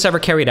then, was this ever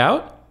carried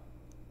out?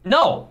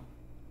 No.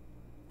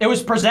 It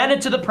was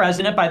presented to the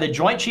president by the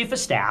Joint Chief of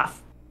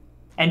Staff,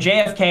 and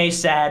JFK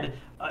said,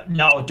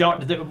 "No,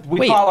 don't.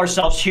 We call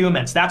ourselves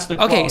humans." That's the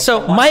quote. Okay.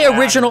 So my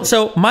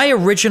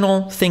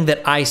original thing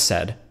that I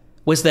said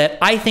was that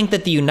I think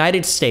that the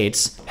United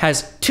States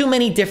has too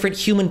many different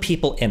human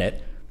people in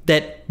it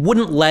that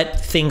wouldn't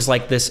let things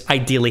like this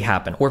ideally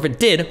happen, or if it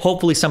did,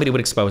 hopefully somebody would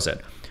expose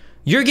it.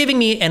 You're giving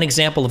me an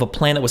example of a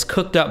plan that was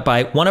cooked up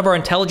by one of our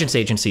intelligence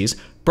agencies,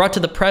 brought to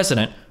the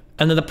president,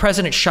 and then the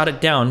president shot it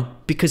down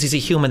because he's a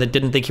human that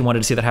didn't think he wanted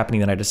to see that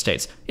happening in the United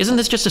States. Isn't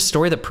this just a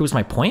story that proves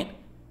my point?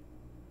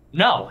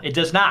 No, it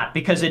does not,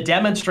 because it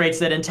demonstrates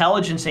that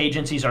intelligence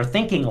agencies are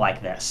thinking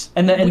like this.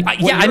 I'm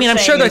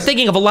sure they're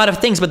thinking of a lot of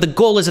things, but the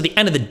goal is at the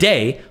end of the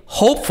day,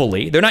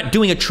 hopefully, they're not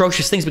doing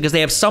atrocious things because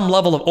they have some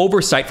level of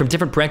oversight from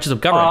different branches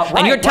of government.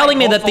 And you're telling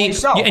me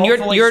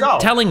that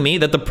telling me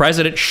that the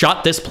president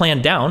shot this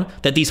plan down,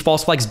 that these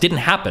false flags didn't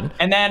happen.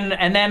 And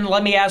then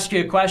let me ask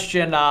you a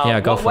question.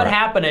 What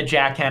happened to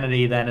Jack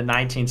Kennedy then in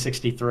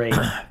 1963?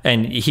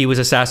 And he was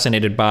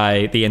assassinated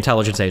by the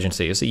intelligence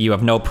agencies. You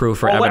have no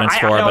proof or evidence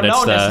for it, but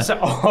it's the...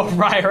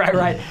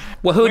 Right.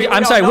 Well, who do you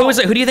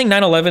think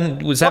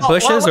 9/11 was? That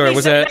Bush's or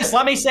was it?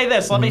 Let me say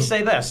this.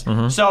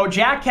 Mm-hmm. So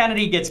Jack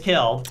Kennedy gets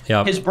killed.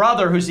 Yep. His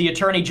brother, who's the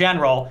attorney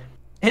general,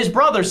 his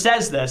brother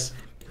says this.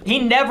 He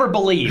never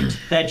believed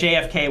that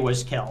JFK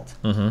was killed.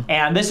 Mm-hmm.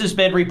 And this has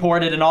been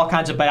reported in all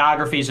kinds of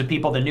biographies of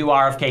people that knew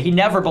RFK. He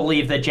never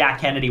believed that Jack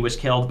Kennedy was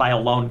killed by a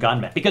lone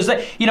gunman. Because,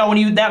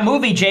 that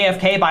movie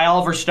JFK by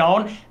Oliver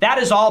Stone, that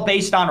is all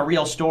based on a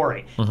real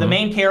story. Mm-hmm. The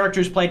main character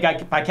is played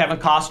by Kevin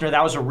Costner.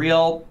 That was a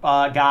real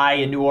guy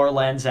in New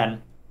Orleans.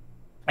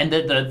 And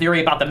the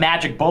theory about the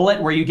magic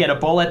bullet, where you get a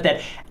bullet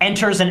that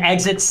enters and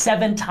exits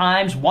 7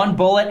 times. One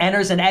bullet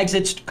enters and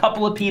exits a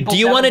couple of people.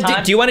 Hold on.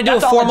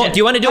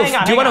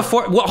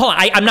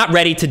 I'm not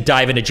ready to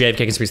dive into JFK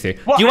conspiracy theory.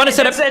 Well, do you want to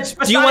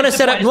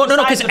set up?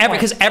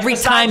 Because every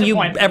time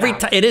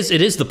it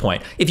is the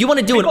point. If you want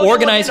to do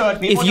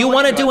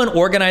an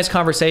organized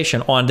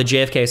conversation on the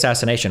JFK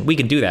assassination, we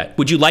can do that.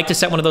 Would you like to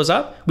set one of those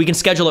up? We can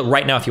schedule it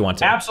right now if you want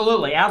to.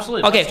 Absolutely.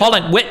 Okay, hold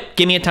on. Wait,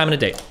 give me a time and a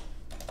date.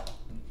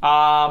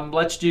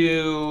 Let's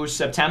do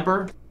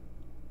September.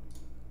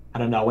 I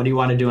don't know. What do you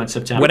want to do in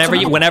September? Whenever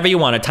you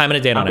want. A time and a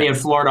date on it. I'll be in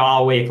Florida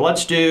all week.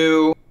 Let's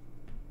do.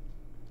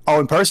 Oh,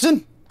 in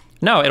person?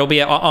 No, it'll be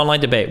an online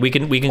debate. We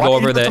can go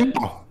over the.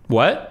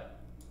 What?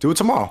 Do it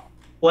tomorrow.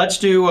 Let's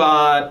do.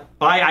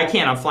 I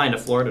can't. I'm flying to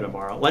Florida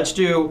tomorrow. Let's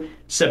do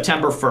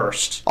September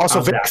 1st.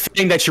 Also,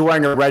 fitting that you're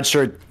wearing a red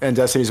shirt and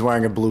Destiny's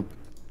wearing a blue.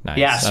 Nice.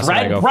 Yes,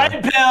 red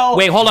pill.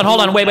 Wait, hold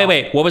on.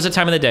 Wait. What was the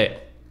time of the date?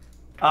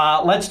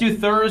 Let's do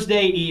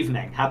Thursday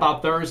evening. How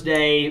about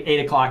Thursday,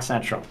 8 o'clock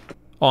Central?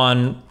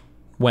 On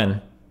when?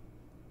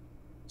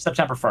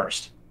 September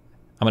 1st.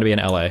 I'm going to be in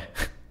LA.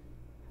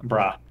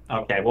 Bruh.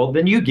 Okay, well,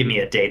 then you give me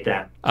a date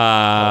then.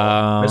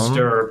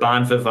 Mr.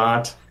 Bon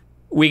Vivant.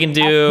 We can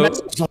do...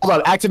 Hold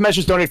on. Active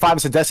Measures donate 5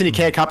 and said Destiny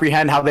can't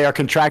comprehend how they are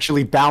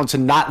contractually bound to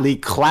not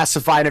leak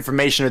classified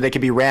information or they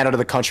can be ran out of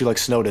the country like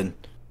Snowden.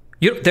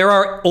 There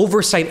are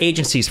oversight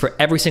agencies for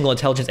every single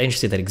intelligence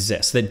agency that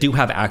exists that do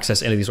have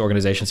access into these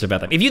organizations to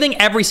vet them. If you think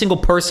every single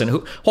person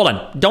who... Hold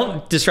on.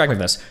 Don't distract me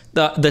from this.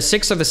 The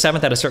 6th or the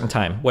 7th at a certain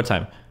time. What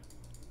time?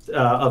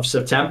 Of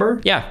September?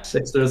 Yeah.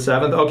 6th or the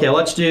 7th? Okay,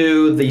 let's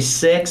do the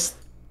 6th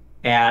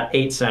at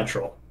 8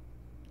 Central.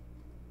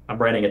 I'm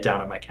writing it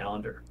down on my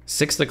calendar.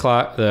 6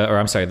 o'clock... the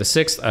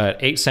 6th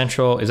at 8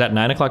 Central. Is that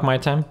 9 o'clock my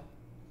time?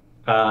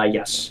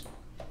 Yes.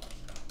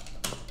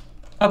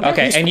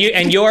 Okay,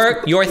 and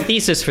your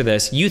thesis for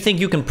this, you think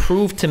you can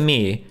prove to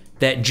me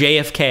that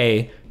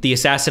JFK, the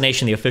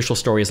assassination, the official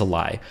story, is a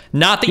lie?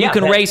 Not that you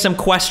can raise some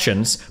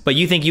questions, but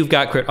you think you've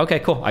got... Okay,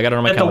 cool. I got it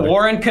on my calendar. That the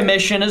Warren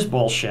Commission is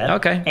bullshit.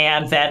 Okay.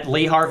 And that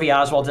Lee Harvey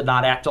Oswald did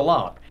not act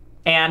alone.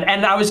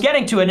 And I was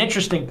getting to an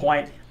interesting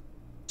point.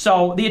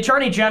 So the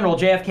Attorney General,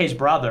 JFK's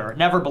brother,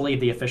 never believed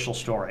the official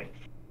story.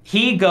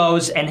 He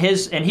goes and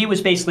he was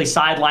basically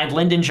sidelined.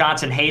 Lyndon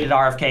Johnson hated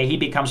RFK. He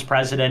becomes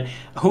president.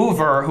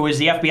 Hoover, who is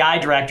the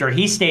FBI director,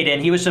 he stayed in.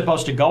 He was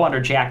supposed to go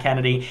under Jack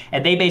Kennedy,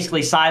 and they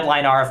basically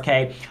sidelined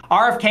RFK.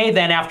 RFK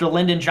then, after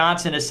Lyndon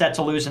Johnson is set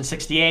to lose in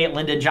 68,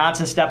 Lyndon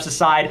Johnson steps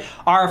aside.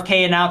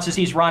 RFK announces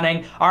he's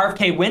running.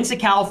 RFK wins the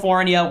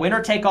California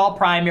winner-take-all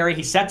primary.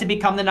 He's set to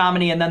become the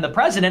nominee and then the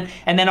president,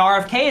 and then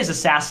RFK is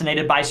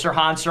assassinated by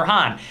Sirhan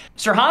Sirhan.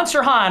 Sirhan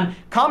Sirhan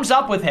comes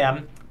up with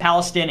him,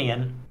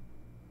 Palestinian,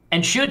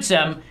 and shoots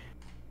him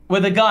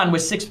with a gun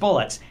with 6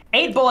 bullets.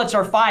 8 bullets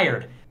are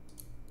fired.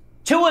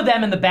 2 of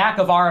them in the back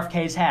of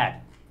RFK's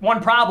head.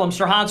 One problem,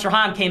 Sirhan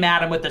Sirhan came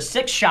at him with a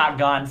 6-shot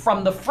gun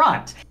from the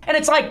front. And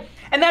it's like,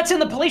 and that's in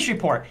the police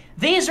report.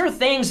 These are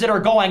things that are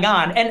going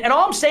on. And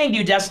all I'm saying to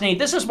you, Destiny,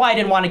 this is why I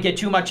didn't want to get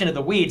too much into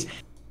the weeds,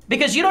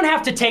 because you don't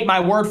have to take my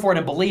word for it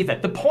and believe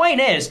it. The point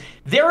is,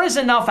 there is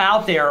enough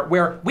out there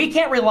where we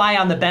can't rely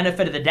on the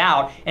benefit of the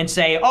doubt and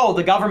say, oh,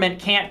 the government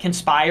can't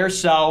conspire,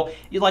 so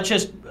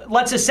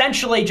let's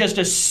essentially just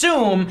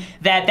assume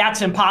that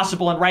that's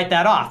impossible and write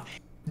that off.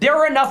 There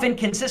are enough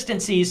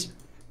inconsistencies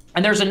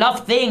And there's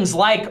enough things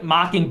like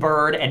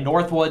Mockingbird and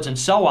Northwoods and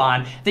so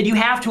on that you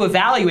have to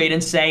evaluate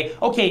and say,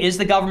 okay, is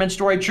the government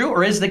story true?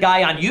 Or is the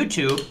guy on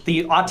YouTube,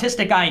 the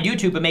autistic guy on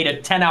YouTube who made a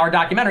 10-hour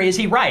documentary, is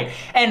he right?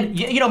 And,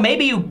 you know,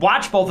 maybe you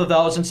watch both of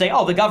those and say,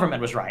 oh, the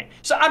government was right.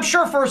 So I'm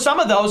sure for some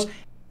of those,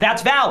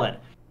 that's valid.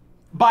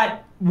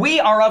 But we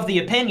are of the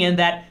opinion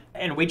that,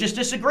 and we just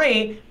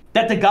disagree,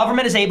 that the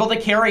government is able to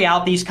carry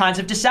out these kinds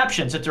of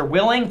deceptions, that they're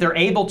willing, they're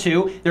able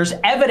to. There's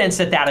evidence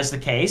that that is the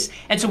case.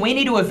 And so we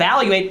need to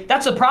evaluate.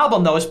 That's the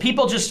problem, though, is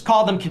people just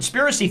call them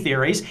conspiracy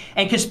theories.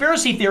 And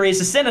conspiracy theory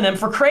is a synonym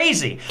for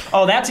crazy.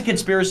 Oh, that's a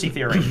conspiracy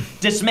theory.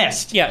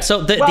 Dismissed. Yeah,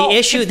 so the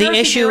issue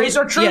theories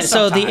are true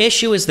so sometimes. the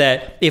issue is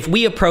that if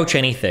we approach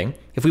anything,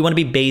 if we want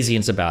to be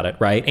Bayesians about it,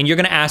 right? And you're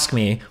going to ask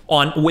me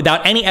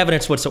without any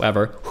evidence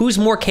whatsoever, who's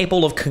more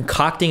capable of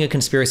concocting a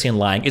conspiracy and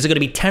lying? Is it going to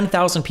be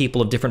 10,000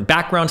 people of different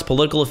backgrounds,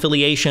 political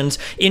affiliations,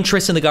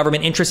 interests in the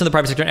government, interests in the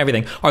private sector, and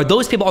everything? Are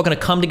those people all going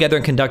to come together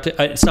and conduct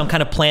some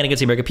kind of plan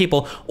against the American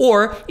people?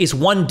 Or is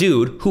one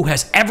dude who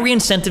has every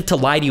incentive to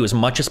lie to you as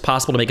much as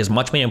possible, to make as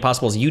much money as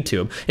possible as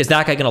YouTube, is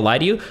that guy going to lie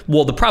to you?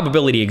 Well, the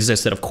probability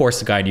exists that, of course,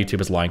 the guy on YouTube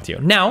is lying to you.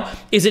 Now,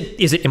 is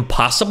it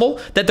impossible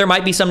that there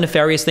might be some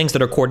nefarious things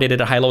that are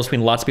coordinated at high levels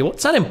between lots of people?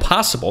 It's not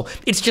impossible.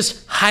 It's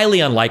just highly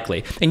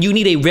unlikely. And you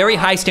need a very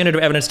high standard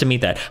of evidence to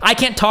meet that. I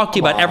can't talk to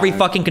you about every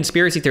fucking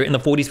conspiracy theory in the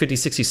 40s, 50s,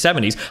 60s,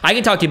 70s. I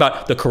can talk to you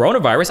about the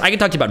coronavirus. I can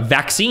talk to you about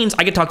vaccines.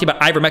 I can talk to you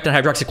about ivermectin,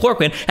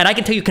 hydroxychloroquine. And I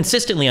can tell you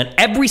consistently on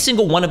every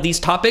single one of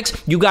these topics,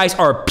 you guys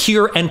are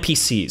pure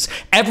NPCs.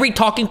 Every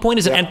talking point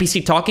is an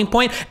NPC talking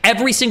point.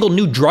 Every single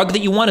new drug that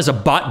you want is a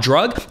bot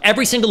drug.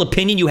 Every single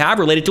opinion you have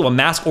related to a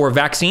mask or a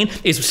vaccine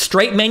is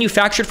straight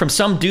manufactured from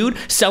some dude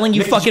selling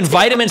you fucking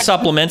vitamin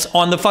supplements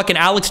on the fucking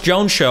Alex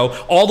Jones show,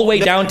 all the way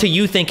down to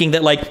you thinking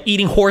that like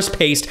eating horse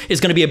paste is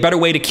going to be a better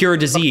way to cure a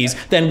disease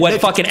than what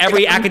fucking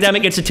every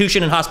academic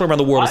institution and hospital around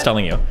the world is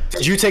telling you.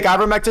 Did you take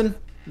ivermectin?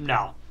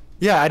 No.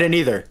 Yeah, I didn't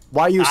either.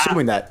 Why are you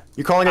assuming that?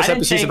 You're calling us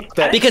NPCs about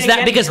that?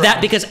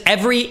 Because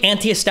every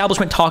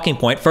anti-establishment talking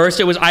point, first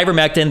it was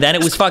ivermectin, then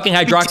it was fucking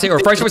first it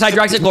was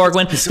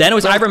hydroxychloroquine, then it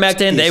was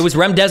ivermectin, it was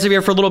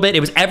remdesivir for a little bit, it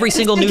was every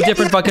single new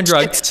different fucking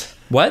drug.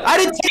 What? I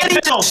didn't take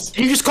any pills.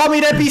 You just called me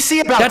an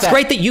NPC about that. That's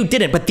great that you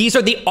didn't, but these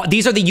are the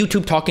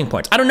YouTube talking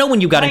points. I don't know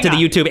when you got into the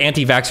YouTube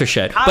anti-vaxxer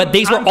shit, but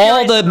these were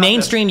all the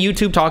mainstream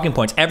YouTube talking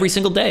points every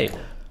single day.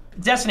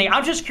 Destiny,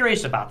 I'm just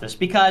curious about this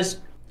because,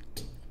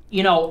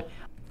 you know,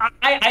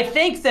 I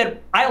think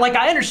that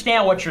I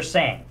understand what you're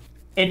saying.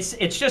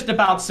 It's just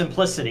about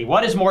simplicity.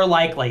 What is more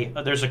likely?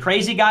 There's a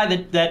crazy guy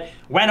that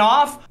went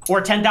off,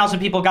 or 10,000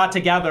 people got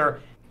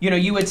together. You know,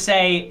 you would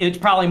say it's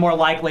probably more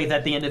likely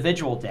that the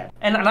individual did.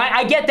 And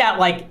I get that,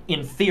 like,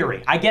 in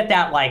theory. I get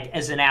that, like,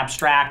 as an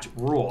abstract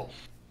rule.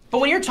 But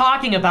when you're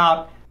talking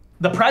about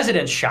the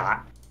president's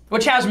shot,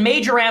 which has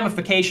major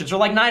ramifications, or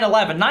like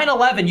 9/11.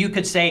 9/11, you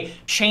could say,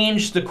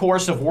 changed the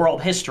course of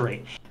world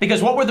history.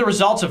 Because what were the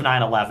results of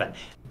 9/11?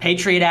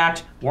 Patriot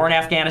Act, war in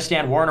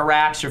Afghanistan, war in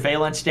Iraq,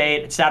 surveillance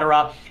state,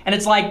 etc. And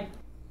it's like,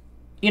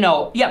 you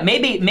know, yeah,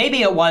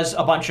 maybe it was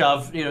a bunch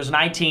of, you know, it was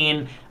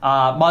 19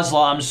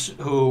 Muslims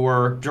who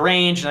were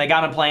deranged and they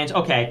got on planes.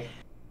 Okay.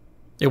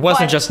 It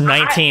wasn't just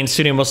 19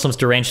 Sunni Muslims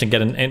deranged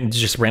and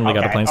just randomly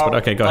got on planes. But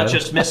okay, go ahead. Let's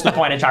just miss the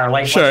point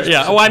entirely. Sure,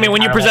 yeah. Well, I mean,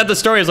 when you present the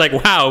story, it's like,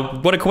 wow,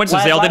 what a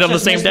coincidence. They all did it on the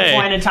same day. Let's just miss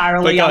the point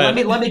entirely.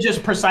 Yeah, let me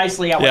just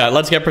precisely. Yeah,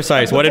 let's get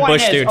precise. What did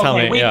Bush do? Tell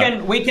me.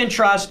 We can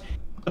trust.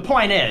 The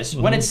point is,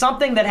 when it's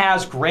something that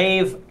has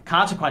grave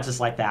consequences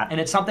like that, and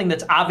it's something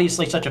that's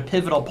obviously such a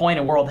pivotal point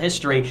in world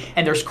history,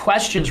 and there's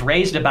questions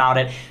raised about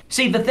it.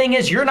 See, the thing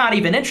is, you're not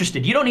even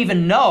interested. You don't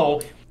even know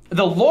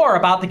the lore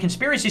about the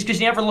conspiracies because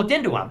you never looked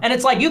into them. And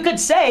it's like, you could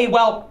say,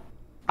 well,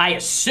 I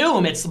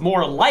assume it's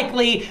more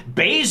likely.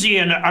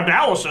 Bayesian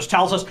analysis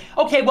tells us,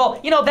 okay,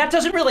 well, you know, that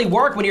doesn't really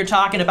work when you're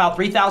talking about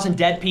 3,000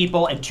 dead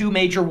people and 2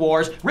 major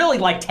wars, really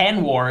like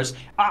 10 wars,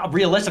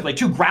 realistically,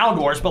 2 ground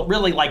wars, but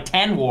really like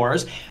 10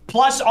 wars,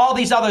 plus all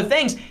these other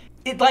things.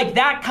 Like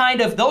that kind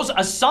of, those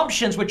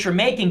assumptions which you're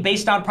making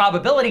based on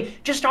probability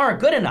just aren't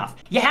good enough.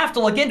 You have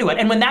to look into it.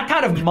 And when that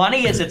kind of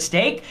money is at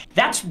stake,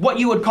 that's what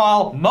you would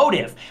call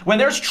motive. When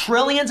there's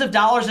trillions of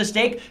dollars at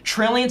stake,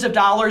 trillions of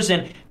dollars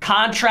in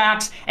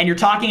contracts, and you're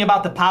talking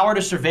about the power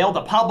to surveil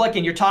the public,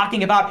 and you're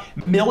talking about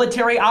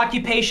military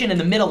occupation in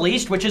the Middle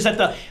East, which is at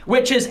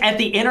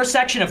the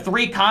intersection of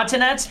 3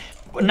 continents,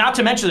 not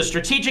to mention the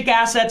strategic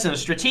assets and the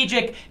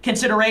strategic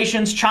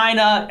considerations,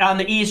 China on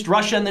the east,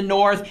 Russia in the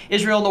north,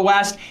 Israel in the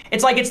west.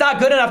 It's like, it's not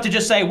good enough to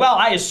just say, well,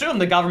 I assume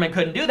the government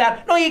couldn't do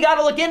that. No, you got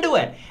to look into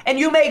it. And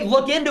you may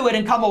look into it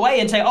and come away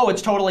and say, oh,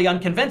 it's totally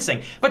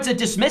unconvincing. But to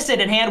dismiss it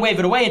and hand wave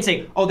it away and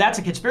say, oh, that's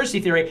a conspiracy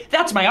theory,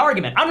 that's my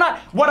argument.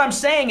 What I'm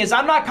saying is,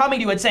 I'm not coming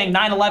to you and saying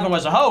 9/11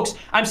 was a hoax.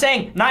 I'm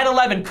saying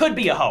 9/11 could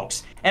be a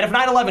hoax. And if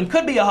 9/11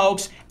 could be a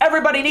hoax,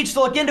 everybody needs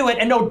to look into it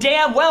and know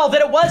damn well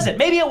that it wasn't.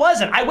 Maybe it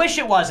wasn't. I wish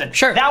it wasn't.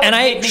 Sure, that and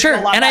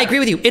I agree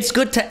with you. It's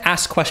good to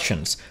ask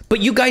questions, but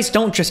you guys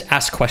don't just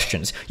ask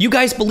questions. You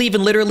guys believe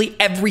in literally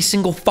every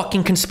single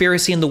fucking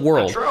conspiracy in the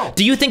world.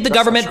 Do you think the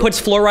government puts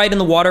fluoride in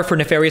the water for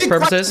nefarious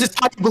purposes? Just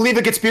how you believe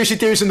in conspiracy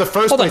theories in the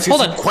first place.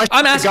 Hold on.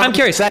 I'm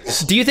curious.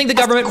 Do you think the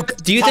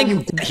government? Do you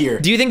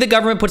think the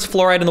government puts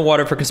fluoride in the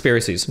water for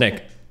conspiracies,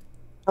 Nick?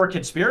 For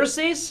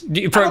conspiracies?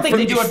 I don't think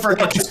they do it for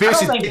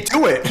conspiracies. They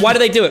do it. Why do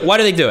they do it? Why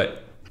do they do it?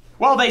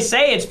 Well, they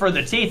say it's for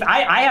the teeth.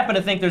 I happen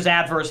to think there's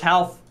adverse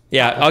health.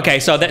 Yeah. Okay.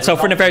 So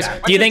for nefarious,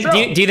 do you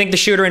think the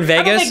shooter in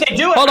Vegas? I don't think they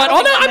do it. Hold on.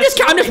 I'm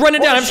just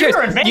running down. I'm curious.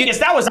 The shooter in Vegas,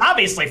 that was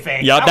obviously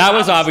fake. Yeah, that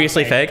was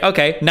obviously fake.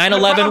 Okay.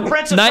 9/11. The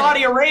Prince of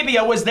Saudi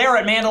Arabia was there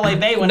at Mandalay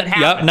Bay when it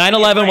happened. Yep.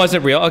 9/11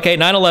 wasn't real. Okay.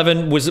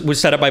 9/11 was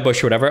set up by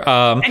Bush or whatever.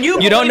 And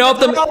you don't know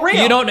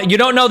if you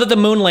don't know that the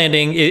moon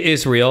landing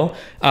is real.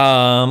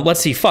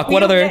 Let's see. Fuck.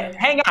 What other?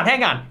 Hang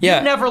on. Yeah.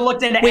 You've never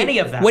looked into any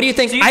of them. What do you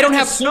think? So you I don't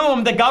have.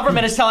 Assume the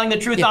government is telling the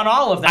truth on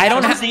all of them. I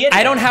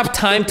don't have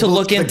time to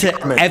look into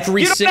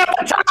every single. You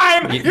don't have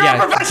time. You're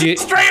a professional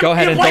streamer. Go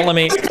ahead and don't let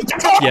me.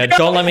 Yeah,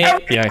 don't let me.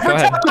 Yeah, go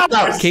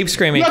ahead. Keep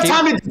screaming. You have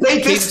time to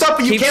debate this stuff,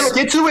 but you can't look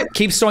into it.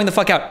 Keep throwing the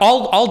fuck out.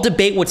 I'll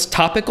debate what's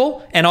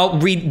topical, and I'll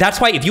read. That's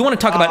why if you want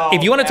to talk about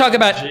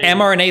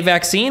mRNA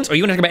vaccines, or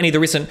you want to talk about any of the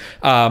recent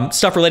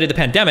stuff related to the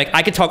pandemic,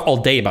 I could talk all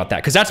day about that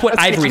because that's what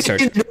I've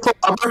researched.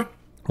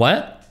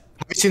 What?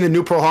 Have you seen the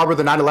new Pearl Harbor,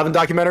 the 9/11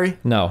 documentary?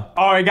 No.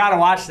 Oh, you gotta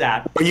watch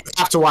that. But you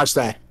have to watch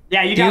that.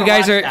 Yeah, you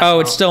guys are.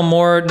 Oh, it's still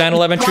more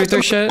 9/11 truth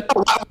or shit.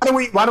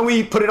 Why don't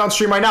we put it on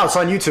stream right now? It's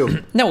on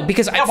YouTube. No,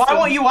 because why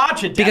won't you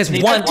watch it? Because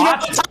you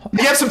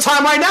have some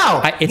time right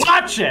now.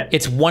 Watch it.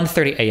 It's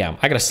 1:30 a.m.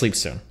 I gotta sleep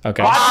soon.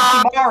 Okay. Watch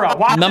it tomorrow.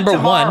 Watch Number it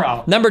tomorrow.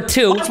 one. Number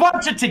two. Let's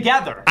watch it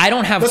together. I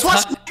don't have. Let's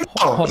watch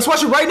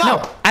it right now.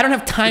 No, I don't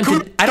have time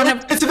to.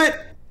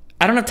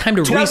 I don't have time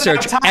to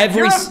research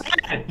every.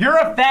 You're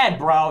a fed,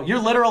 bro. You're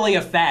literally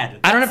a fed.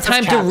 I don't have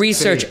time to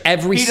research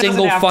every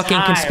single fucking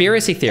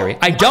conspiracy theory.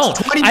 I don't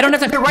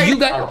have time. You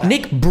got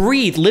Nick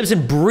lives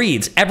and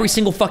breathes every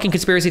single fucking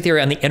conspiracy theory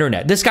on the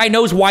internet. This guy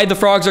knows why the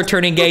frogs are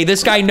turning gay.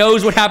 This guy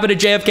knows what happened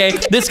to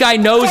JFK. This guy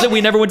knows that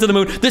we never went to the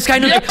moon. This guy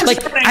knows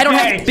I don't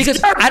have the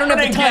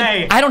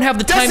time. I don't have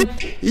the time.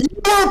 You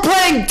were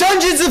playing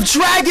Dungeons of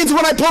Dragons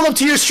when I pulled up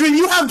to your stream.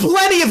 You have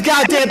plenty of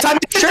goddamn time.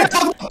 Sure.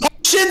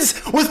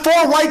 Potions with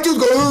 4 white dudes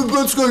go, oh,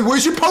 let's go,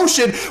 where's your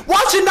potion?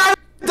 Watch a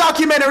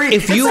documentary.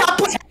 If you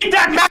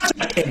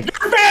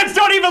your fans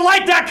don't even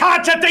like that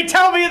content. They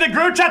tell me in the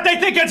group chat they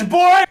think it's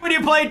boring when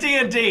you play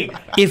D&D.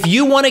 If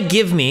you want to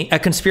give me a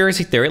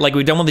conspiracy theory like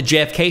we've done with the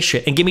JFK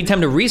shit and give me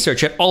time to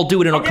research it, I'll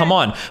do it and it'll come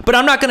on. But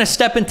I'm not going to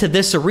step into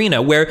this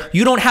arena where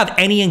you don't have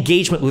any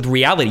engagement with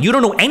reality. You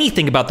don't know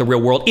anything about the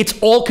real world. It's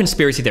all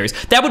conspiracy theories.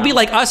 That would be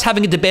like us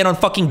having a debate on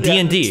fucking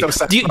D&D.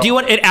 Do you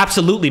want? It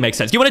absolutely makes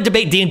sense. Do you want to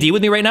debate D&D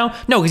with me right now?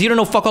 No, because you don't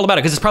know fuck all about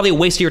it. Because it's probably a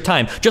waste of your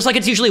time. Just like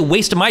it's usually a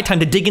waste of my time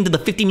to dig into the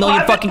 50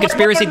 million fucking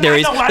conspiracy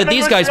theories that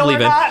these guys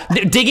believe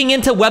in. Digging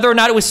into whether or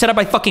not it was set up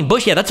by fucking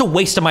Bush, yeah, that's a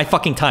waste of my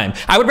fucking time.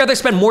 I would rather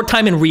spend more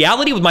time in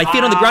reality with my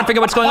feet on the ground figuring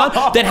out what's going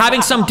on than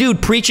having some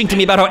dude preaching to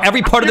me about how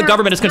every part of the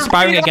government is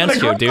conspiring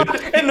against you, dude.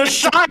 In the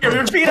Shire,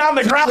 your feet on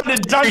the ground in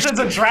Dungeons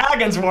and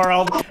Dragons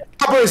world.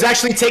 Is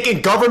actually taking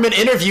government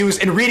interviews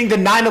and reading the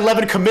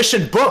 9/11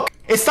 Commission book.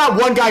 It's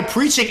not one guy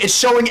preaching, it's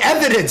showing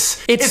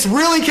evidence. It's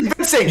really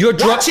convincing.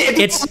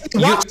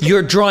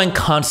 You're drawing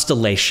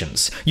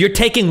constellations. You're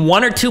taking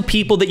 1 or 2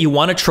 people that you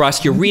want to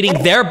trust, you're reading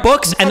their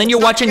books, and then you're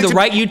watching the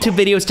right YouTube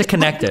videos to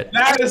connect it.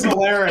 That is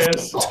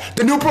hilarious.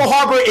 The new Pearl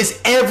Harbor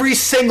is every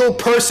single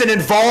person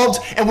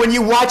involved, and when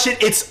you watch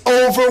it, it's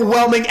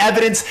overwhelming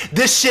evidence.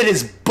 This shit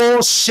is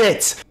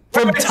bullshit.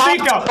 From top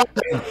to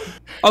bottom.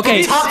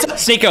 Okay,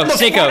 Sneako.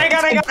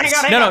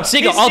 No,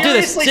 Sneako, I'll do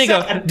this.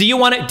 Sneako, do you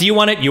want it? You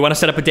want to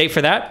set up a date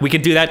for that? We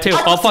can do that too.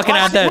 I'll fucking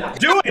add that.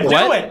 Do it.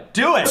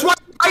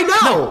 Right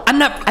now.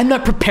 No, I'm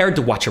not prepared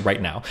to watch it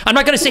right now. I'm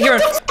not gonna sit here.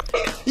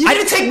 You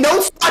need to take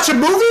notes to watch a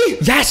movie?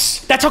 Yes,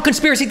 that's how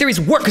conspiracy theories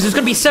work. Because there's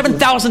gonna be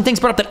 7,000 things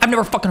brought up that I've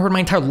never fucking heard in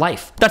my entire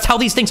life. That's how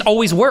these things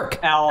always work.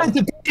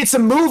 It's a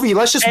movie.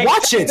 Let's just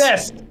watch it.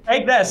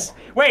 Take this.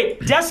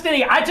 Wait,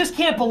 Destiny. I just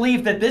can't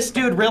believe that this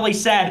dude really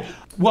said.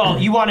 Well,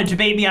 you want to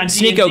debate me on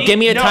D&D? Sneako, give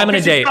me a time and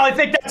a date. You probably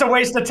think that's a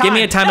waste of time. Give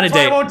me a time and a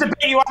date. I won't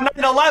debate you on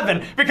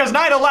 9/11 because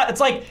 9/11. It's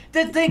like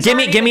things. Give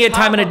me a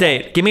time and a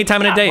date. Give me a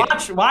time and a date.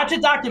 Watch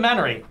a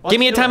documentary. Give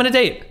me a time and a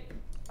date.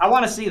 I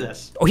want to see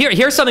this. Oh,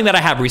 here's something that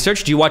I have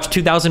researched. Do you watch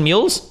 2,000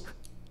 Mules?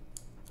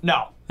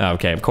 No.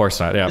 Okay, of course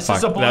not. Yeah, this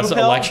is a blue pill.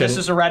 Election. This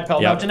is a red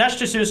pill. Yep. No, Dinesh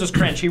D'Souza's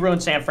cringe. He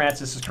ruined Sam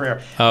Francis's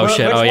career. Oh,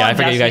 shit. Oh, yeah. I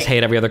forget you guys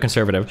hate every other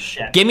conservative.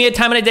 Shit. Give me a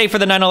time and a day for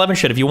the 9/11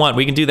 shit if you want.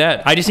 We can do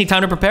that. I just need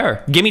time to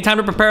prepare. Give me time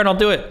to prepare and I'll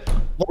do it.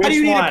 Why do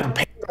you need to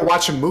prepare to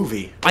watch a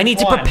movie? I need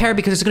to prepare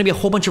because there's going to be a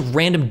whole bunch of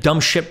random dumb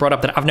shit brought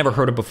up that I've never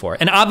heard of before.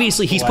 And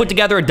obviously, he's put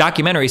together a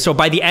documentary, so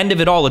by the end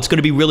of it all, it's going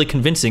to be really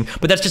convincing.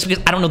 But that's just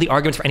because I don't know the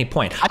arguments for any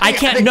point. I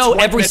can't know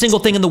every single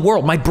thing in the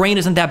world. My brain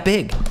isn't that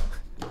big.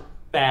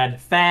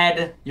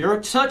 Fed.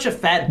 You're such a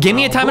Fed. Bro. Give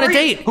me a time and a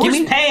date.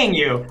 Who's paying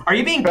you? Are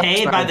you being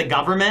paid by the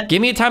government?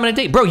 Give me a time and a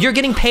date. Bro, you're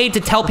getting paid to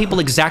tell people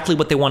exactly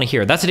what they want to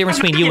hear. That's the difference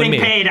between you and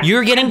me.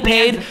 You're getting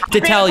paid to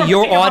tell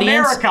your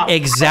audience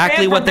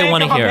exactly what they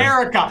want to hear.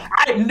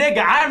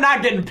 Nigga, I'm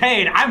not getting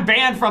paid. I'm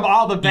banned from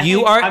all the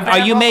banks. Are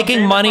you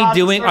making money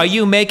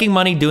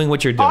doing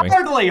what you're doing?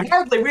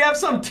 Hardly. We have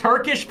some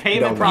Turkish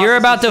payment process. You're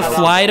about to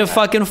fly to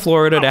fucking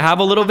Florida to have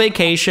a little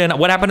vacation.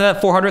 What happened to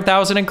that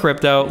 400,000 in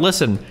crypto?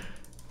 Listen.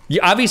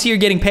 Obviously, you're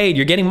getting paid.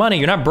 You're getting money.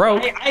 You're not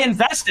broke.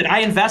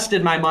 I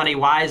invested my money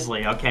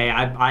wisely. Okay,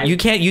 you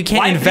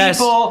can't invest.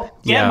 People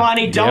get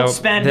money, don't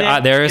spend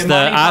it. There's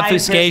the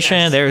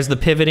obfuscation. There's the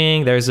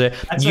pivoting.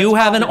 You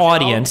have an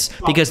audience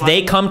because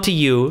they come to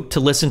you to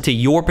listen to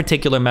your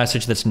particular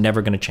message that's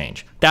never going to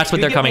change. That's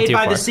what they're coming to you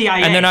for.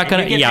 And they're not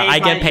going to. Yeah, I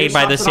get paid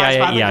by the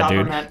CIA. Yeah,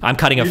 dude. I'm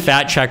cutting a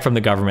fat check from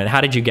the government.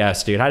 How did you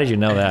guess, dude? How did you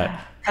know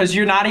that? Because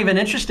you're not even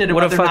interested in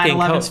whether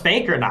 9/11's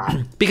fake or not.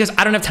 Because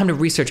I don't have time to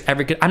research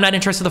I'm not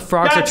interested in the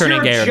frogs are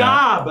turning gay or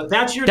not.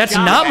 That's your job. That's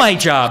not my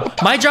job.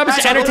 My job is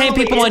to entertain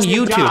people on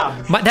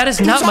YouTube. That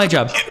is not my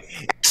job.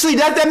 Actually,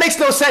 that makes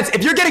no sense.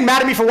 If you're getting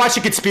mad at me for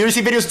watching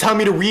conspiracy videos telling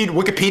me to read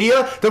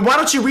Wikipedia, then why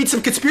don't you read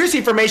some conspiracy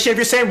information if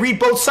you're saying read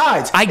both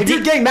sides? If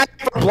you're getting mad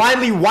at me for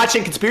blindly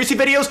watching conspiracy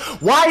videos,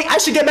 why I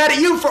should get mad at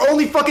you for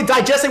only fucking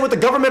digesting what the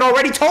government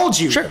already told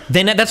you? Sure.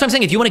 Then that's what I'm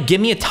saying. If you want to give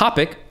me a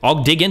topic,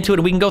 I'll dig into it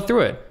and we can go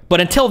through it. But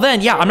until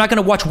then, yeah, I'm not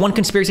going to watch one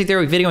conspiracy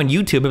theory video on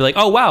YouTube and be like,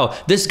 oh, wow,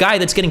 this guy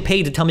that's getting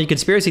paid to tell me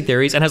conspiracy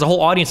theories and has a whole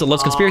audience that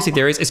loves conspiracy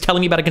theories is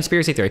telling me about a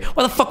conspiracy theory.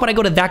 Why the fuck would I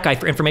go to that guy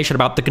for information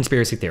about the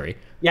conspiracy theory?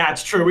 Yeah,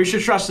 it's true. We should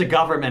trust the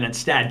government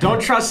instead.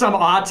 Don't trust some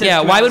autist.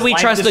 Yeah, why would we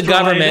trust the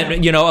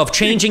government, of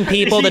changing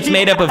people that's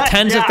made up of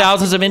tens of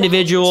thousands of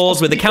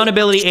individuals with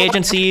accountability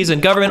agencies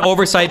and government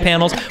oversight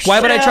panels? Why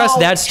would I trust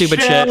that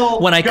stupid shit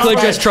when I could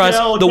just trust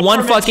the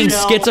one fucking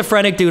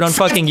schizophrenic dude on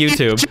fucking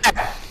YouTube?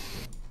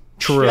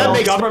 True.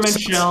 Government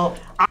chill.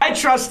 I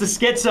trust the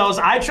schizos.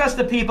 I trust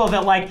the people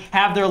that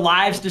have their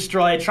lives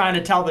destroyed trying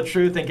to tell the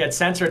truth and get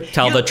censored.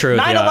 Tell the truth.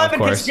 9/11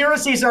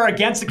 conspiracies are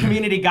against the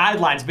community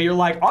guidelines, but you're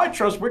like, oh, I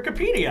trust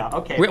Wikipedia.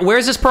 Okay.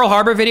 Where's this Pearl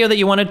Harbor video that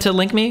you wanted to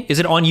link me? Is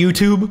it on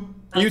YouTube?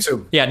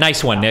 YouTube. Yeah,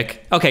 nice one,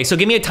 Nick. Okay, so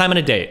give me a time and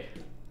a date.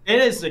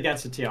 It is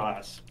against the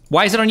TLS.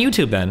 Why is it on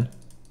YouTube then?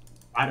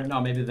 I don't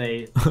know. Maybe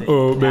they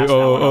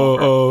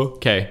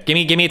Okay,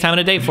 give me a time and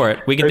a date for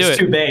it. We can do it. It's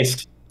too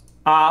based.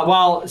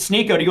 Well,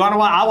 Sneako, do you want to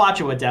watch? I'll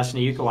watch it with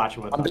Destiny. You can watch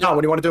it with I'm down.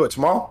 When do you want to do it?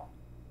 Tomorrow?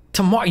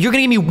 Tomorrow? You're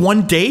going to give me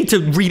one day to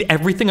read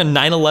everything on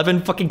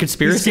 9/11 fucking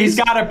conspiracies? He's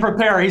got to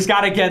prepare. He's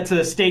got to get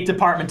to State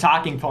Department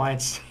talking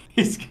points.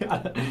 He's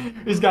got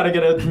to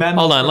get a memo.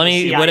 Hold on.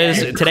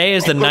 Today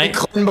is the night.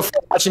 Before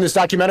watching this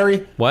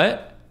documentary?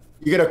 What?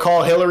 You going to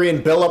call Hillary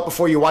and Bill up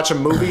before you watch a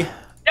movie?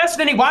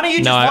 Destiny, why don't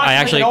you just watch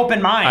it with an open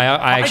mind?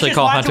 I actually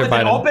call Hunter Biden.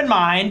 With an open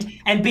mind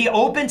and be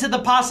open to the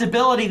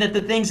possibility that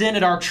the things in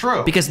it are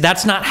true. Because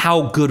that's not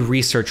how good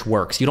research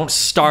works. You don't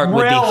start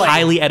with the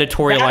highly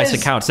editorialized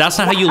accounts. That's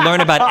not how you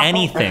learn about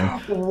anything.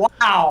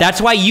 Wow.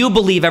 That's why you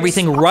believe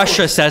everything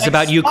Russia says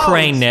about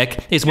Ukraine,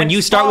 Nick, is when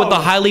you start with the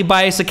highly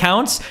biased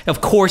accounts,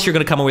 of course you're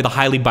going to come in with a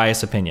highly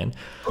biased opinion.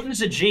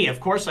 Putin's a G. Of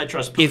course I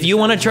trust Putin. If you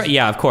want to try,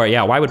 yeah, of course,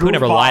 yeah. Why would Putin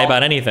ever lie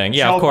about anything?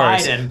 Yeah, of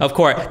course. Of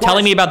course.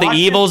 Telling me about the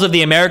evils of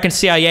the American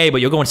CIA,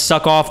 but you'll go and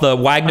suck off the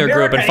Wagner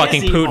group and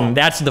fucking Putin.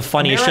 That's the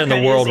funniest shit in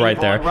the world right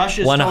there.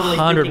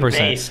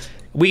 100%.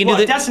 We can do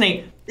the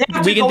Destiny.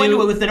 We can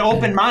do it with an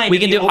open mind. We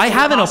can do. I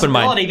have an open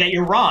mind. That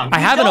you're wrong. I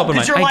have an open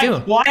mind. I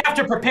do. Well, I have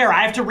to prepare.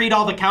 I have to read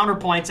all the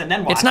counterpoints and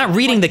then watch. It's not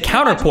reading the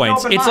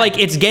counterpoints. It's like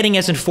it's getting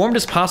as informed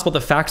as possible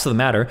the facts of the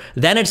matter.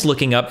 Then it's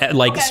looking up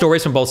at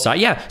stories from both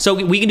sides. Yeah. So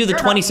we can do the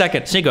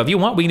 20-second. Sneako, if you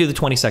want, we can do the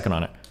 20-second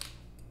on it.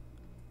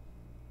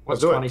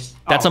 Let's do it.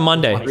 That's a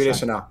Monday. 3 days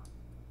from now.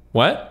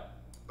 What?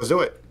 Let's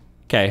do it.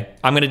 Okay.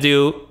 I'm gonna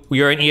do.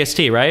 You're an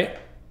EST, right?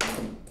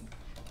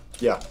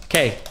 Yeah.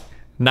 Okay.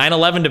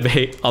 9/11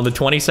 debate on the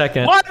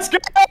 22nd. Let's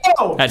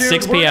go! At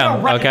 6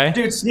 p.m., okay?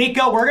 Dude,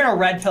 Sneako, we're gonna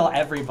red pill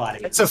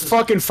everybody. It's a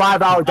fucking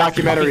 5-hour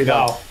documentary,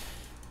 though.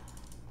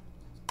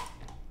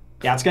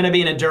 Yeah, it's gonna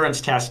be an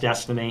endurance test,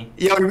 Destiny.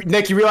 Yo,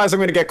 Nick, you realize I'm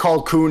gonna get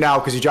called coon now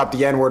because you dropped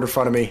the N-word in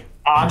front of me.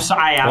 Oh, I'm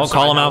sorry. Well,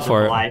 call him out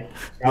for it. That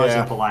was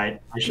impolite.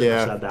 I should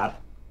have said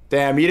that.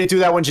 Damn, you didn't do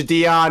that when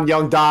Jadion,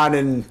 Young Don,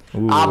 and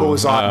Abba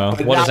was on.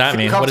 What does that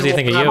mean? What does he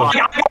think of you? I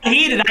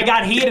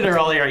got heated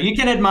earlier. You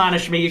can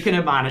admonish me.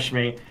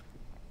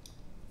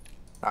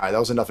 All right, that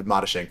was enough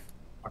admonishing.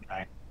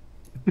 Okay.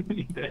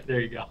 There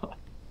you go.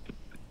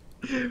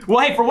 Well,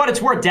 hey, for what it's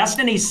worth,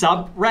 Destiny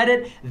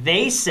subreddit,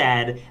 they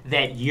said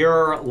that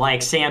you're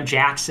like Sam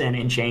Jackson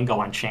in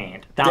Django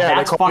Unchained. Now, yeah,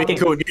 that's fucking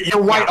coon.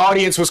 Your white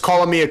audience was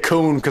calling me a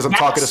coon because I'm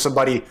talking to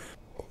somebody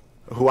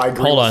who I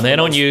agree Hold with on, they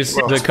don't use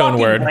the cone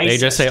word. They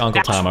just say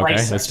Uncle Tom, okay?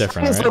 That's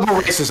different, right?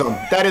 Liberal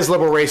racism. That is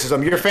liberal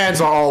racism. Your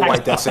fans are all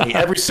white, Destiny.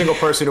 Every single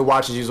person who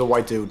watches you is a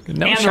white dude.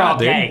 No and they're all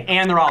gay.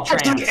 And they're all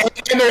trans.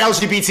 And they're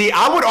LGBT.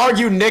 I would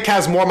argue Nick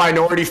has more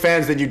minority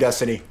fans than you,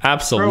 Destiny.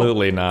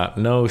 Absolutely not.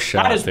 No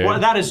shot,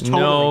 that is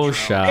totally no true.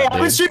 shot, Hey,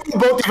 I've been shooting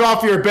both of you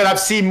off your bit. I've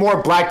seen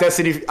more Black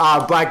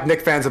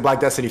Nick fans than Black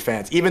Destiny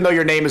fans, even though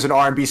your name is an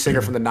R&B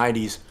singer from the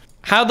 90s.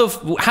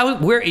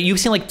 Where you've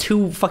seen like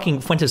 2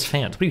 fucking Fuentes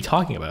fans? What are you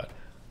talking about?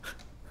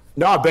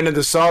 No, I've been in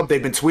the sub.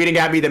 They've been tweeting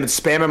at me. They've been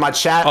spamming my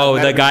chat. Oh,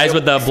 the guys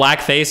with the black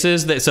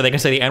faces, so they can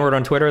say the N-word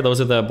on Twitter. Those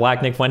are the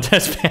Black Nick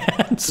Fuentes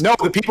fans. No,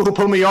 the people who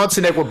put me on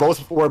to Nick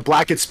were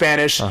Black and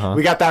Spanish.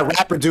 We got that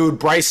rapper dude,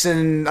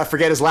 Bryson. I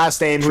forget his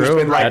last name. True, who's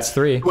been like that's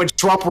 3. doing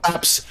Trump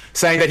raps,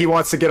 saying that he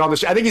wants to get on the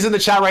show. I think he's in the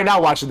chat right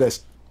now watching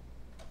this.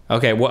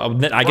 Okay, well,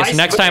 I guess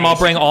next time I'll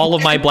bring all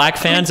of my black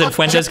fans, and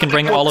Fuentes can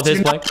bring all of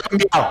his black.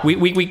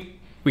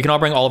 We can all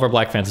bring all of our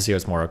black fans to see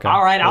us more, okay?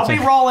 All right, I'll be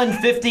rolling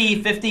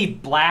 50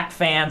 black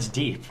fans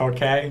deep,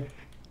 okay?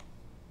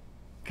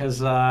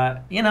 Because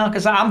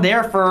I'm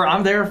there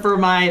for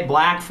my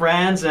black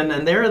friends,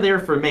 and they're there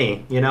for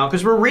me,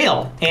 because we're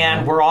real,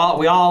 and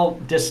we all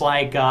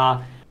dislike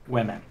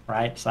women,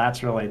 right? So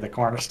that's really the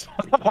cornerstone.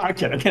 I'm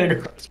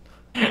kidding.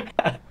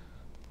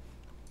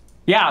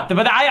 Yeah,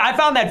 but I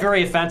found that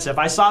very offensive.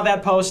 I saw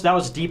that post. That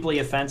was deeply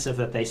offensive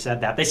that they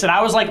said that. They said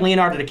I was like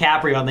Leonardo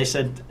DiCaprio, and they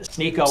said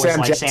Sneako was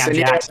like Sam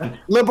Jackson. Yeah.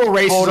 Liberal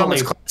racism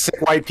is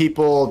classic white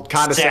people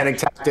condescending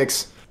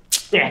tactics.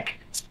 Sick.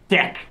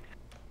 It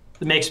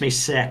makes me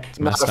sick.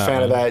 I'm not a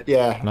fan of that,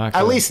 yeah.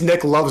 At least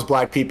Nick loves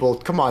black people.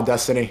 Come on,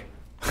 Destiny.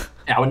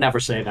 Yeah, I would never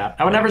say that.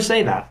 I would never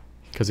say that.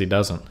 Because he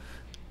doesn't.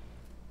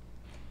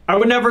 I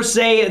would never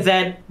say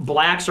that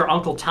blacks are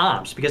Uncle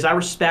Toms, because I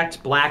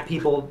respect black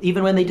people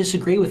even when they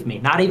disagree with me.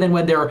 Not even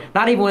when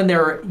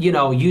they're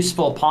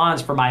useful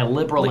pawns for my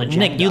liberal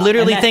agenda. Nick, you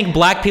literally think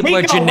black people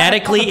are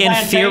genetically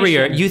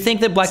inferior. You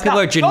think that black people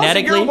are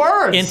genetically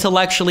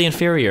intellectually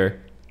inferior.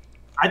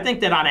 I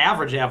think that on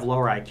average they have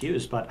lower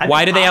IQs, but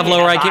why do they have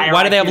lower IQ?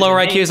 Why do they have lower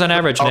IQs on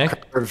average, Nick?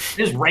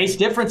 There's race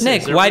differences.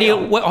 Nick, why do you?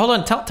 Hold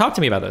on, talk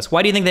to me about this.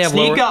 Why do you think they have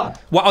lower?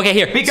 Sneako. Okay,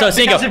 here. Because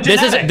Sneako,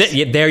 this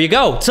is there you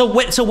go. So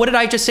what did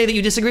I just say that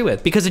you disagree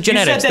with? Because of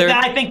genetics. You said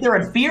that I think they're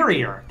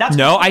inferior. That's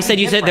no, I said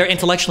you said they're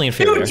intellectually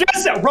inferior. You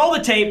just said, roll the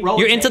tape.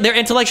 They're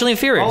intellectually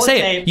inferior.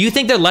 Say it. You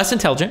think they're less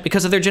intelligent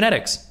because of their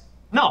genetics.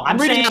 No, I'm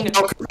saying.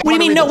 What do you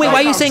mean no? Wait, why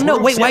are you saying no?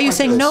 Wait, why are you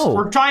saying no?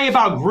 We're talking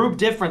about group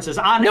differences.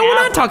 No, we're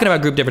not talking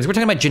about group differences. We're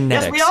talking about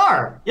genetics.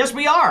 Yes,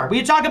 we are.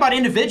 We talk about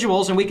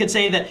individuals, and we could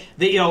say that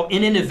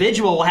an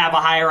individual will have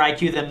a higher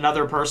IQ than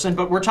another person.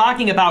 But we're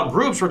talking about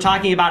groups. We're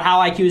talking about how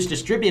IQ is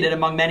distributed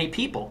among many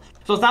people.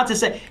 So it's not to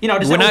say,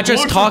 we're not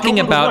just talking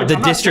about the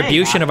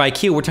distribution of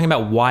IQ. We're talking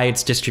about why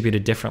it's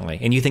distributed differently,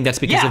 and you think that's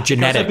because of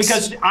genetics.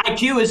 Because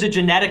IQ is a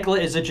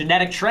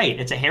genetic trait.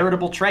 It's a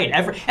heritable trait.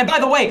 And by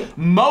the way,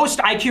 most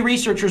IQ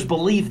researchers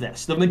believe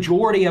this. The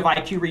majority of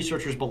IQ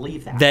researchers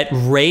believe that. That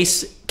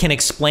race can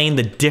explain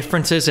the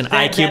differences in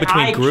IQ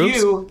between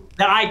groups.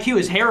 That IQ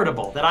is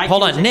heritable. That IQ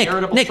hold on, is a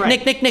heritable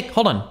trait. Nick,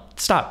 hold on.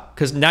 Stop,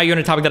 because now you're on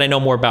a topic that I know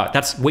more about.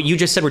 That's what you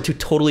just said were 2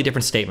 totally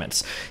different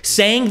statements.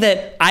 Saying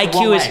that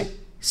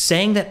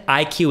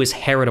IQ is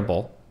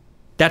heritable,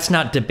 that's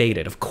not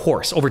debated, of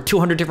course. Over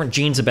 200 different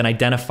genes have been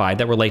identified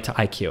that relate to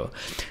IQ.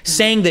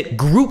 Saying that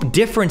group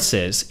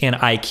differences in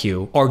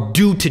IQ are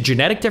due to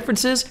genetic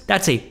differences,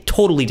 that's a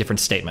totally different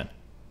statement.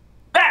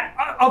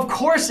 Of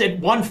course,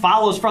 one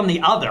follows from the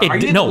other. Are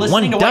you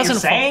listening to what you're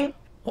saying?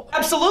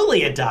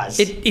 Absolutely, it does.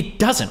 It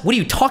doesn't. What are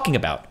you talking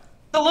about?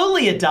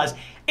 Absolutely, it does.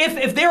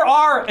 If there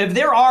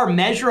are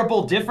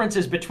measurable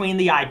differences between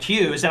the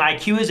IQs, and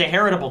IQ is a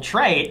heritable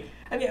trait,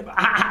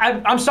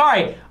 I'm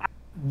sorry.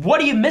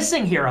 What are you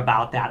missing here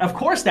about that? Of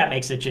course that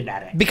makes it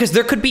genetic. Because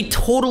there could be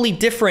totally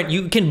different,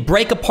 you can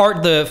break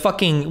apart the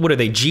fucking, what are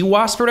they,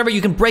 GWASP or whatever?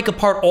 You can break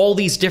apart all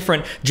these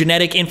different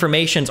genetic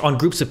informations on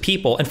groups of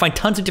people and find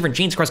tons of different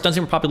genes across tons of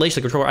different populations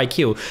that control our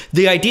IQ.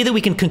 The idea that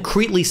we can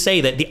concretely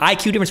say that the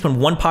IQ difference from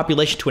one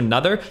population to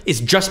another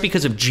is just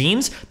because of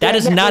genes, that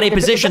is not a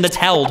position that's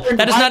held.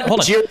 That is not,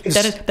 hold on. Why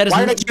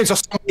are Nigerians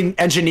so many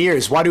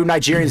engineers? Why do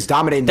Nigerians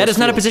dominate? That is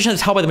not a position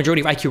that's held by the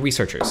majority of IQ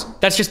researchers.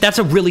 That's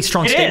a really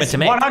strong statement to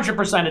make.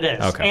 100%. It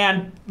is. Okay.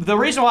 And the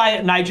reason why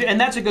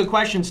and that's a good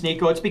question,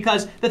 Sneako, it's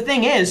because the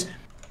thing is,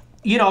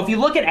 if you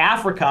look at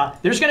Africa,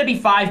 there's going to be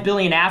 5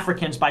 billion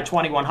Africans by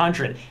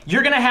 2100.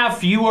 You're going to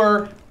have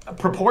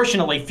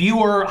proportionally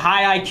fewer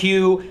high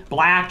IQ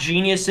black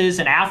geniuses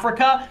in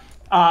Africa,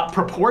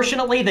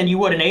 proportionately than you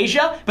would in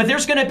Asia, but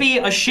there's going to be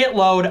a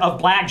shitload of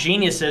black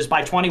geniuses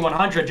by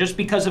 2100 just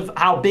because of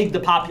how big the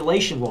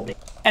population will be.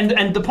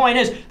 And the point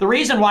is, the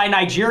reason why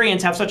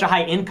Nigerians have such a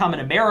high income in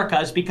America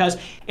is because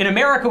in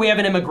America we have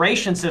an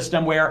immigration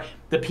system where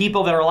the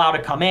people that are allowed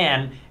to come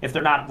in, if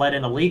they're not let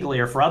in illegally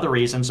or for other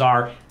reasons,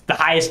 are the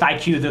highest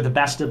IQ. They're the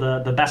best of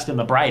the best and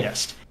the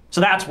brightest.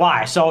 So that's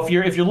why. So if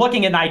you're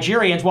looking at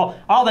Nigerians, well,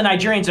 all the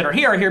Nigerians that are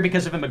here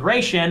because of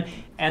immigration,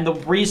 and the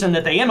reason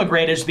that they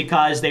immigrated is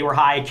because they were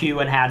high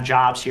IQ and had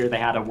jobs here. They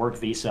had a work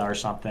visa or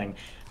something.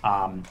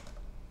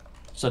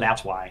 So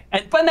that's why.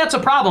 But that's a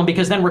problem,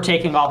 because then we're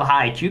taking all the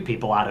high IQ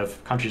people out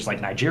of countries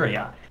like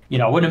Nigeria. You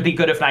know, wouldn't it be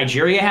good if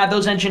Nigeria had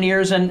those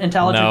engineers and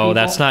intelligent people? No,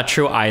 that's not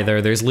true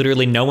either. There's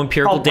literally no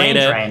empirical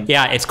data.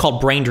 Yeah, it's called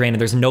brain drain,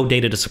 and there's no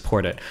data to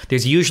support it.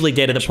 There's usually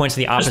data that points to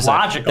the opposite.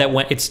 Logical. That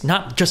when it's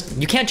not just,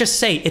 you can't just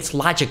say it's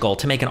logical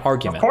to make an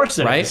argument. Of course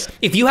it right? is.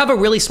 If you have a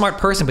really smart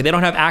person, but they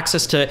don't have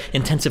access to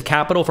intensive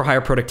capital for higher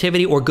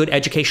productivity or good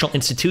educational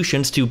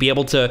institutions to be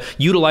able to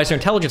utilize their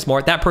intelligence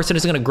more, that person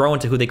isn't going to grow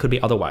into who they could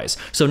be otherwise.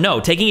 So no,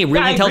 taking a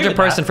really intelligent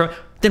person from...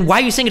 Then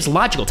why are you saying it's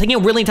logical? Taking a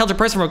really intelligent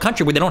person from a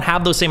country where they don't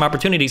have those same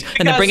opportunities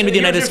and then bringing them to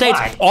the United States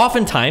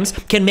oftentimes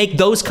can make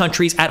those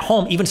countries at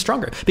home even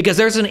stronger, because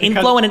there's an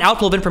inflow and an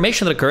outflow of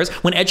information that occurs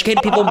when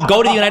educated people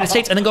go to the United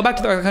States and then go back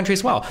to their country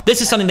as well. This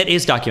is something that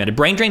is documented.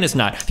 Brain drain is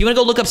not. If you want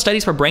to go look up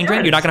studies for brain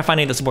drain, you're not going to find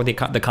any that support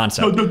the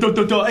concept.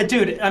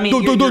 Dude, I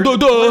mean, you're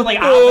literally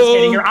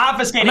obfuscating. You're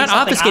obfuscating. I'm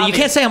not obfuscating. You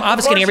can't say I'm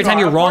obfuscating every time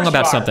you're wrong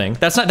about something.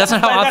 That's not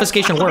how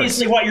obfuscation works. That's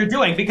obviously what you're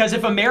doing, because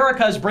if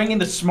America is bringing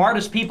the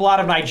smartest people out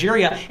of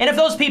Nigeria, and if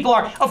those people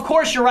are, of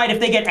course you're right, if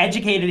they get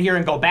educated here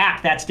and go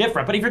back, that's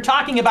different. But if you're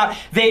talking about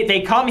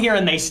they come here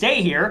and they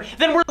stay here,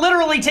 then we're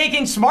literally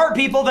taking smart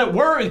people that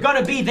were going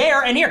to be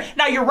there and here.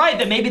 Now, you're right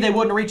that maybe they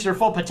wouldn't reach their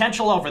full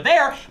potential over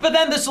there, but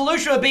then the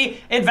solution would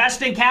be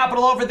invest in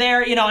capital over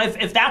there. You know,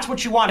 if that's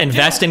what you want to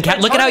invest do. In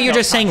capital. Look at how you're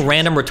just saying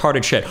random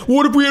retarded shit.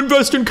 What if we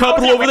invest in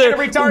capital over there?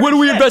 What do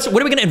we invest?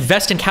 What are we going to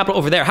invest in capital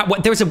over there?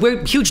 There's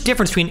a huge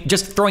difference between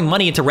just throwing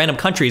money into random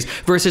countries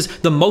versus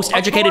the most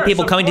educated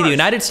people coming to the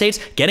United States,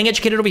 getting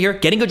educated over here,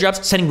 getting good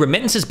jobs, sending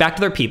remittances back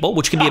to their people,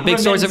 which can be a big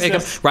source of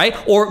income, right?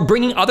 Or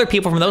bringing other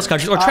people from those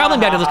countries or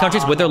traveling back to those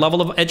countries with their level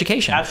of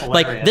education.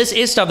 Like, this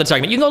is stuff that's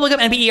documented. You can go look up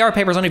NPER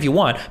papers on it if you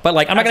want, but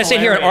like, I'm not going to sit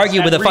here and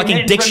argue with a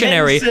fucking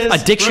dictionary,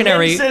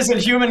 Remittances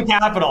and human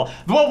capital.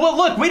 Well,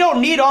 look, we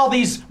don't need all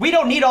these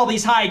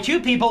high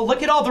IQ people.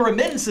 Look at all the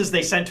remittances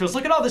they sent to us.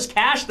 Look at all this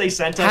cash they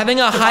sent us.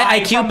 Having a high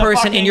IQ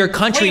person in your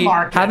country,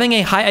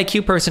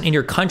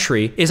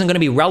 isn't going to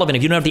be relevant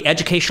if you don't have the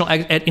educational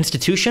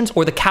institutions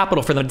or the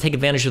capital for them to take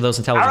advantage of those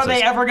intelligences. How are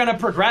they ever going to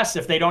progress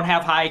if they don't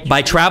have high IQ?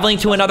 By traveling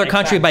to another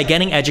country, by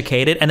getting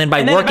educated, and then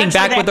by working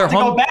back with their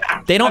home.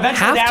 They don't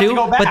have to,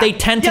 but they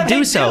tend to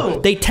do so.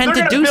 They tend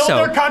to do so.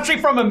 They're going to build their country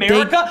from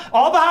America.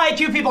 All the high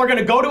IQ people are going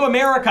to go to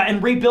America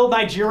and rebuild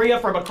Nigeria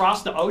from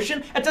across the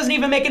ocean. That doesn't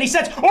even make any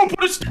sense. Oh,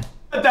 put a stamp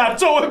at that,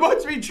 so it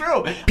must be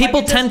true.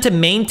 People tend to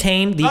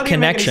maintain the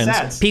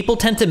connections. People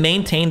tend to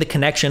maintain the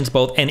connections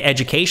both in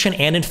education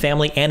and in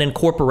family and in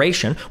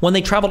corporation when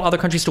they travel to other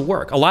countries to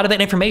work. A lot of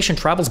that information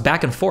travels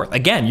back and forth.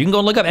 Again, you can go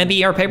and look up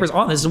NPER papers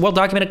on this. This is a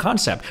well-documented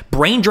concept.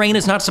 Brain drain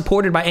is not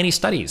supported by any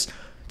studies.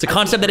 It's a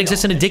concept that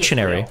exists in a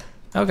dictionary.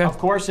 Okay. Of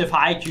course, if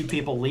high IQ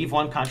people leave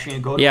one country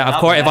and go to another, of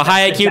course, if a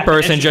high IQ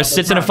person just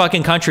sits in a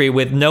fucking country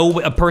with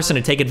a person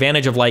to take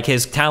advantage of like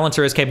his talents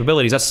or his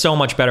capabilities, that's so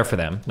much better for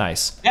them.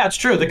 Nice. Yeah, it's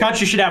true. The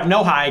country should have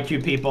no high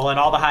IQ people, and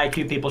all the high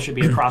IQ people should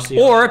be across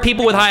the Or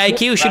people with high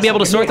IQ should be able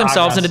to sort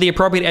themselves into the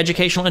appropriate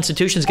educational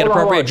institutions, get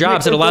appropriate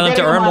jobs that allow them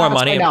to earn more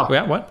money.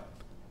 Yeah, what?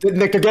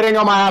 Nick, they're getting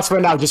on my ass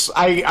right now. Just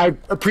I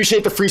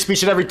appreciate the free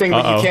speech and everything,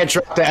 but you can't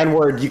drop the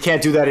N-word. You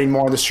can't do that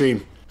anymore on the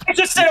stream. I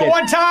just said it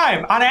one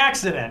time on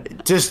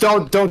accident. Just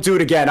don't do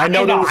it again. I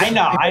know.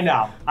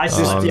 I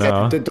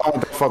just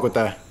don't fuck with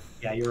that.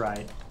 Yeah, you're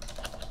right.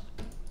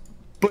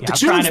 But the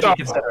Jews don't.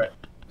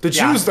 The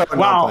Jews don't.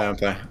 Well,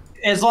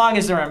 as long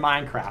as they're in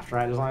Minecraft,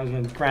 right? As long as you're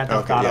in Grand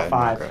Theft Auto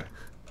 5. Okay.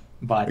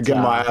 But get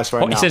my ass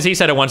right now. Since he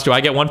said it once, do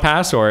I get one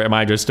pass, or do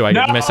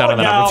I miss out on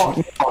that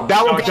opportunity?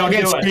 That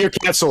one you're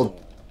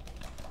canceled.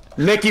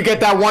 Nick, you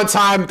get that one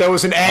time. There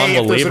was an A.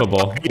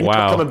 Unbelievable!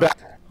 Wow.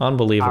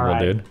 Unbelievable,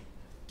 dude.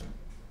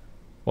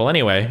 Well,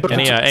 anyway,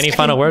 any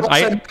final words?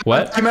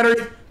 What?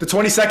 Documentary? The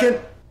 22nd?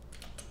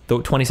 The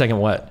 22nd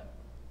what?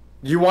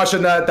 You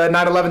watching that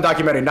 9/11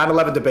 documentary,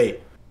 9/11 debate?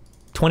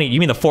 You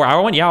mean the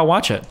 4-hour one? Yeah, I'll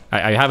watch it.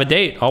 I have a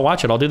date. I'll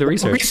watch it. I'll do the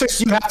research. What research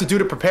you have to do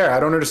to prepare?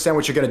 I don't understand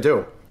what you're going to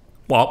do.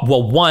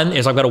 Well, one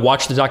is I've got to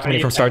watch the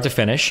documentary from start to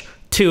finish.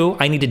 2,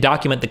 I need to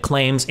document the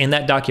claims in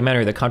that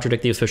documentary that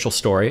contradict the official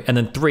story. And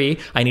then 3,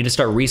 I need to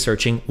start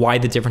researching why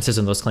the differences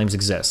in those claims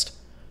exist.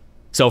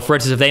 So, for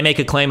instance, if they make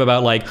a claim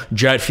about, like,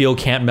 jet fuel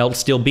can't melt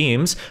steel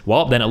beams,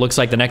 well, then it looks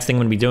like the next thing I'm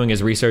going to be doing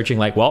is researching,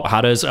 like, well,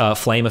 how does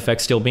flame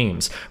affect steel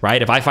beams,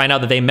 right? If I find out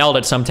that they melt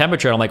at some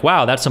temperature, I'm like,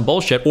 wow, that's some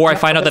bullshit. Or I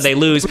find out that they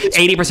lose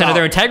 80% of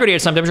their integrity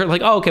at some temperature, I'm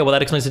like, oh, okay, well,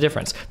 that explains the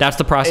difference. That's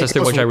the process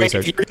through which I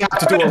research. You have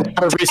to do a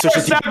lot of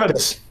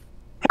research.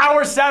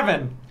 Tower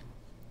 7.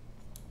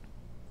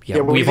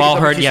 Yeah, we've all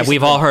heard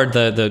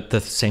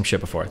the same shit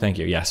before. Thank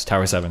you. Yes,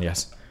 Tower 7,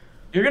 yes.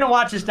 You're going to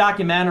watch this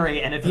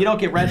documentary, and if you don't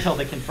get red pill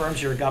that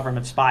confirms you're a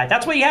government spy,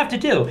 that's what you have to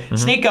do.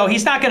 Sneako,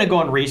 he's not going to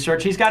go and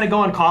research. He's got to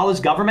go and call his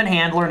government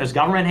handler, and his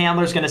government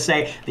handler is going to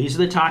say, these are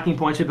the talking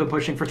points we've been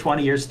pushing for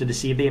 20 years to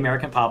deceive the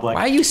American public.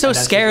 Why are you so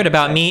scared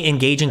about me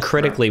engaging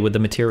critically with the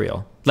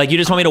material? Like, you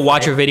just want me to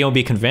watch your video and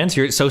be convinced?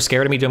 You're so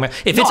scared of me doing my...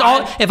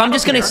 If I'm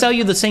just going to sell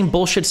you the same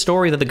bullshit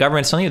story that the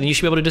government's telling you, then you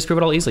should be able to disprove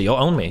it all easily. You'll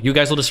own me. You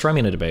guys will destroy me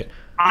in a debate.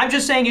 I'm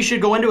just saying you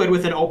should go into it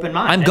with an open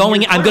mind. I'm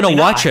going to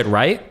watch it,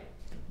 right?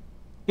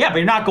 Yeah, but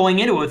you're not going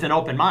into it with an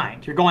open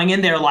mind. You're going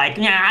in there like,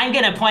 yeah, I'm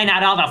going to point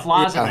out all the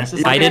flaws in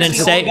this. I didn't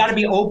say. Got to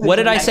be open. What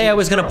did I say I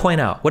was going to point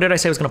out? What did I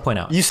say I was going to point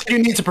out? You said you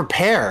need to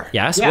prepare.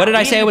 Yes. Yeah, what did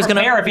I say I was going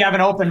to prepare if you have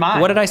an open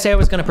mind? What did I say I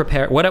was going to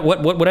prepare? What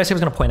did I say I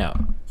was going to point out?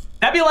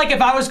 That'd be like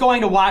if I was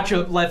going to watch the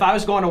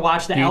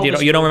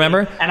Elvis you don't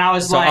remember? And I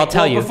was like, I'll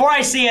tell you. Before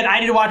I see it,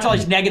 I need to watch all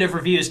these negative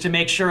reviews to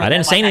make sure. I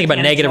didn't say anything about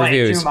negative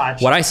reviews.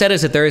 What I said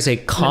is that there is a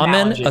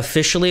common,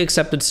 officially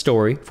accepted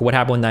story for what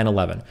happened with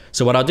 9/11.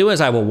 So what I'll do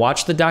is I will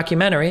watch the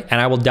documentary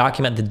and I will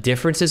document the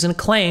differences in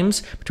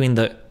claims between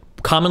the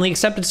commonly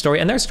accepted story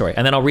and their story,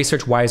 and then I'll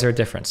research why is there a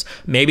difference.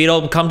 Maybe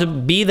it'll come to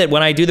be that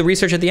when I do the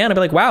research at the end, I'll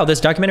be like, wow,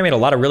 this documentary made a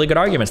lot of really good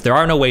arguments. There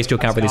are no ways to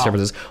account for these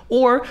differences.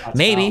 Or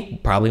maybe,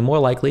 probably more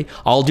likely,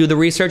 I'll do the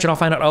research and I'll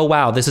find out, oh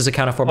wow, this is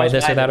accounted for by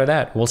this or that or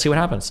that. We'll see what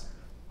happens.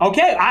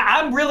 Okay,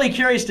 I'm really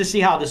curious to see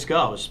how this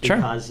goes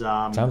because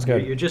sounds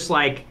good. You're just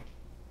like,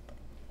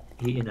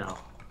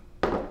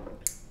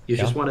 you're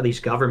just one of these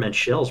government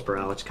shills,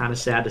 bro. It's kind of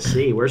sad to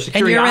see. Where's the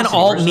curiosity? And you're an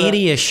alt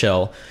media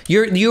shill.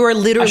 You are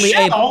literally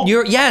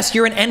you're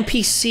an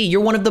NPC. You're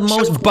one of the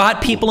most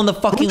bot people in the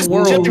fucking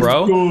world,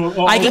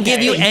 bro. I can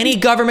give you any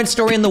government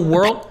story in the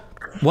world.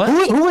 What?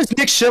 Who is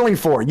Nick shilling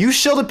for? You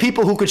shill the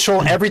people who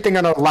control everything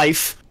in our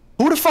life.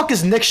 Who the fuck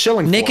is Nick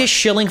shilling for? Nick is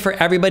shilling for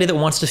everybody that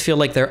wants to feel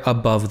like they're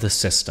above the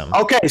system.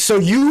 Okay, so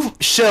you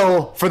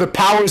shill for the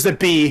powers that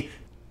be.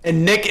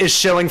 And Nick is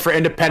shilling for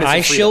independence. I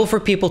shill for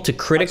people to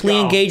critically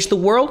engage the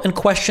world and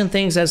question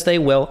things as they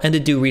will, and to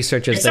do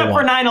research as they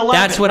want. Except for 9/11.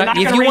 That's what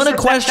if you want to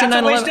question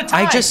 9/11,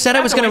 I just said I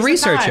was going to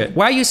research it.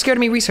 Why are you scared of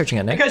me researching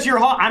it, Nick? Because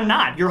I'm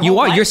not. You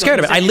are. You're scared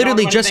of it. I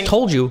literally just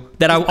told you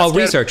that I'll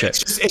research it.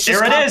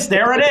 There it is.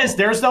 There it is.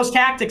 There's those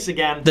tactics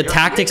again. The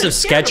tactics of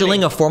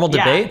scheduling a formal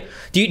debate.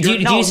 Do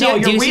you see? Your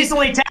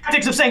weaselly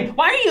tactics of saying,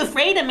 "Why are you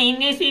afraid of me?"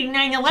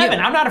 9/11.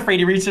 I'm not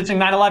afraid of researching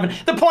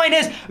 9/11. The point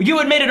is, you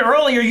admitted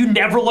earlier you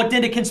never looked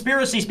into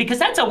conspiracies because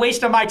that's a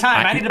waste of my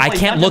time. I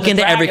can't look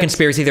into every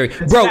conspiracy theory.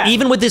 Bro,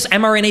 even with this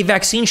mRNA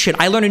vaccine shit,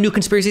 I learn a new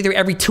conspiracy theory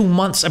every 2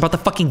 months about the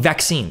fucking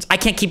vaccines. I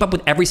can't keep up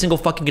with every single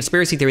fucking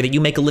conspiracy theory that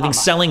you make a living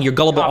selling your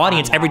gullible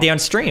audience every day on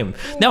stream.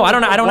 No, I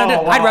don't.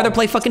 I'd rather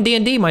play fucking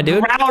D&D, my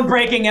dude.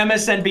 Groundbreaking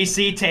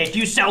MSNBC take.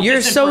 You sell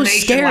You're so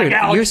scared.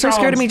 You're so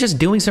scared of me just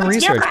doing some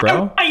research,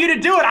 bro. I want you to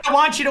do it. I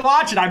want you to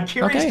watch it. I'm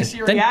curious to see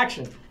your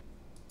reaction.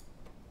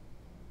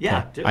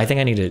 Yeah. I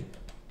think I need to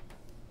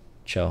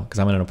chill because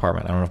I'm in an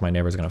apartment. I don't know if my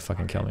neighbor's gonna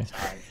fucking kill me.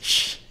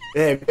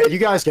 Yeah, man, you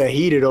guys get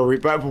heated over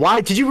it. But why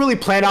did you really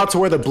plan out to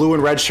wear the blue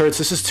and red shirts?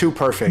 This is too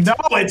perfect. No,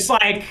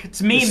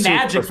 it's meme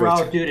magic,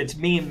 bro, dude. It's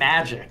meme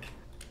magic.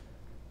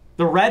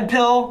 The red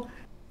pill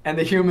and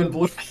the human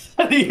blue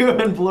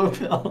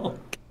pill.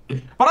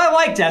 But I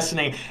like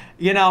Destiny.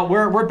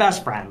 We're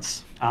best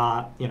friends.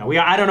 I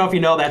don't know if you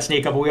know that,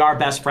 Sneako, but we are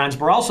best friends.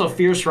 We're also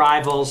fierce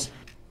rivals.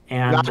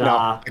 And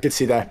I could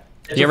see that.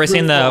 You ever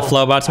seen the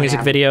Flowbots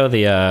music video?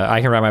 The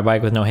I can ride my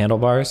bike with no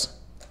handlebars?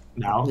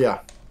 No. Yeah.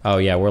 Oh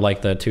yeah, we're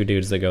like the two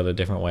dudes that go the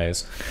different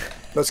ways.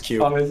 That's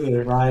cute.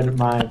 Ride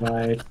my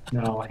bike,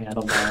 no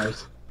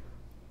handlebars.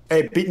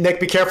 Hey, Nick,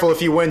 be careful. If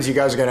he wins, you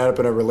guys are gonna end up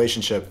in a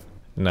relationship.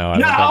 No, I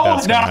don't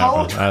think that's gonna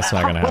happen. That's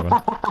not gonna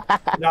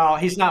happen. No,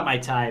 he's not my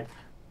type.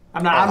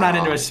 I'm not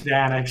into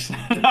Hispanics.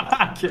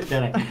 I'm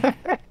kidding.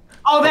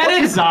 Oh, that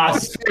is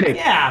us.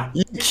 Yeah.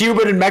 You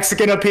Cuban and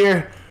Mexican up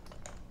here.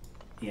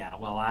 Yeah,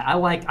 well, I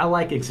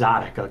like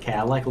exotic. Okay,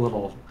 I like a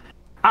little.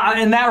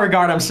 In that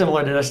regard, I'm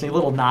similar to Destiny. A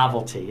little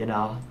novelty,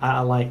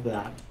 I like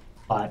that.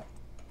 But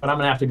I'm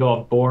gonna have to go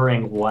a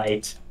boring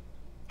white.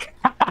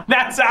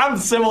 That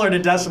sounds similar to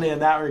Destiny in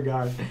that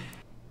regard.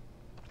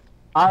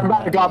 I'm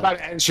about to go back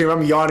to end stream.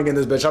 I'm yawning in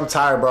this bitch. I'm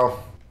tired, bro.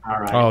 All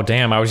right. Oh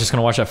damn! I was just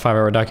gonna watch that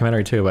 5-hour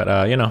documentary too, but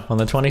on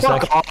the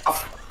 22nd.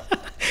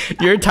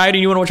 You're tired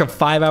and you want to watch a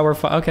 5-hour.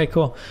 Okay,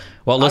 cool.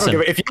 Well,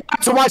 listen. If you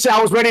want to watch it,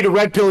 I was ready to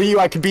red pill you.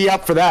 I could be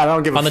up for that. I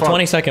don't give a fuck. On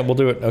the 22nd, we'll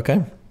do it.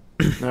 Okay.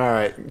 All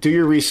right. Do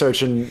your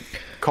research and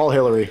call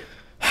Hillary.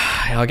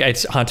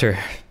 It's Hunter.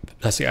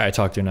 That's the guy I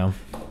talk to now.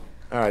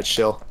 All right,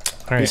 chill. All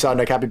right. Peace out,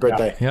 Nick. Happy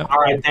birthday. Yeah. All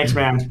right. Thanks,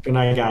 man. Good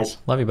night, guys.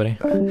 Love you, buddy.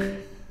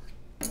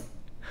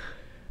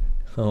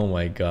 Oh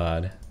my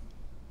god.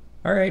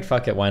 All right,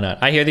 fuck it. Why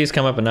not? I hear these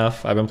come up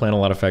enough. I've been playing a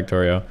lot of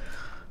Factorio.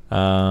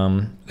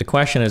 The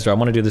question is, do I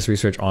want to do this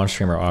research on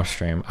stream or off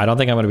stream? I don't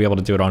think I'm going to be able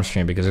to do it on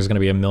stream because there's going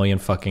to be a million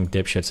fucking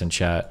dipshits in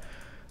chat.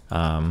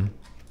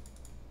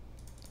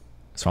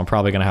 So I'm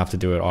probably going to have to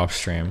do it off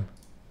stream.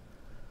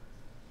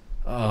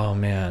 Oh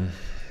man.